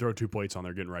 If they throw 2 plates on,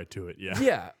 they're getting right to it. Yeah.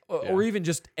 Yeah, or even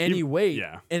just any weight.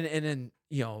 Yeah. And then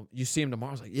you see him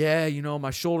tomorrow, it's like,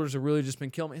 my shoulders have really just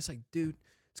been killing me. It's like, dude,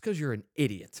 it's because you're an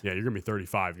idiot. Yeah, you're gonna be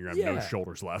 35. You're gonna have no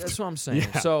shoulders left. That's what I'm saying.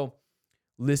 Yeah. So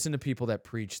listen to people that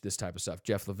preach this type of stuff.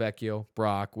 Jeff Lavecchio,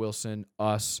 Brock Wilson,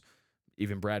 us,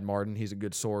 even Brad Martin. He's a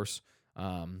good source.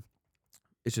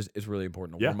 It's really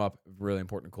important to warm up, really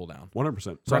important to cool down.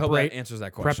 100%. So I hope that answers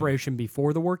that question. Preparation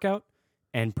before the workout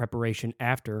and preparation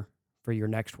after for your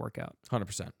next workout.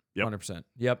 100%. Yep. 100%.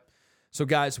 Yep. So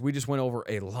guys, we just went over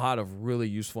a lot of really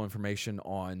useful information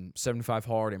on 75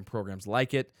 Hard and programs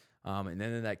like it. And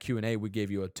then in that Q&A, we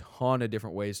gave you a ton of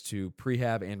different ways to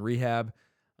prehab and rehab,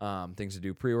 things to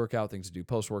do pre-workout, things to do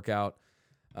post-workout.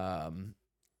 And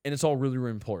it's all really,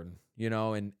 really important,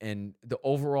 and the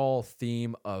overall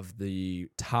theme of the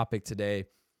topic today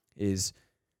is,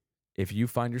 if you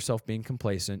find yourself being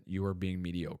complacent, you are being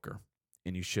mediocre,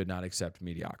 and you should not accept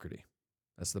mediocrity.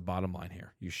 That's the bottom line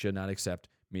here. You should not accept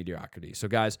mediocrity. So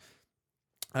guys,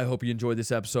 I hope you enjoyed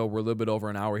this episode. We're a little bit over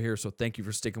an hour here, so thank you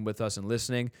for sticking with us and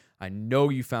listening. I know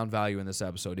you found value in this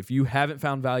episode. If you haven't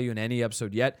found value in any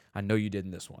episode yet, I know you did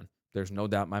in this one. There's no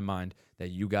doubt in my mind that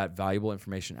you got valuable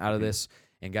information out of this.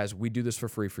 And guys, we do this for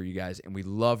free for you guys, and we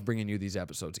love bringing you these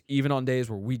episodes. Even on days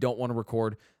where we don't want to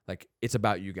record, like, it's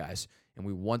about you guys. And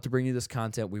we want to bring you this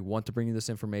content. We want to bring you this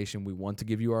information. We want to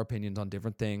give you our opinions on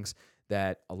different things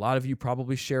that a lot of you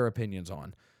probably share opinions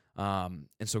on. And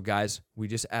so, guys, we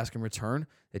just ask in return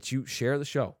that you share the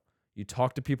show. You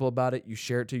talk to people about it. You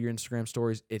share it to your Instagram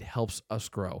stories. It helps us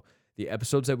grow. The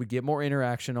episodes that we get more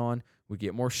interaction on, we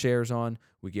get more shares on,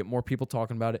 we get more people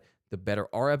talking about it, the better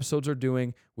our episodes are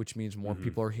doing, which means more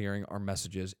people are hearing our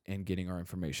messages and getting our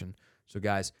information. So,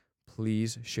 guys,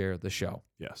 please share the show.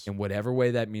 Yes. In whatever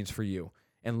way that means for you.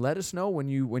 And let us know when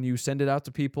you send it out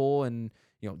to people, and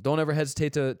don't ever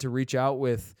hesitate to reach out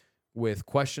with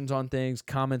questions on things,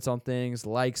 comments on things,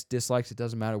 likes, dislikes. It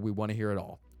doesn't matter. We want to hear it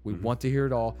all. We want to hear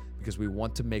it all because we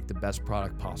want to make the best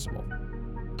product possible.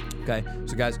 Okay?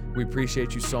 So, guys, we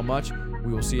appreciate you so much.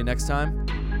 We will see you next time.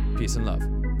 Peace and love.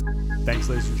 Thanks,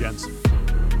 ladies and gents.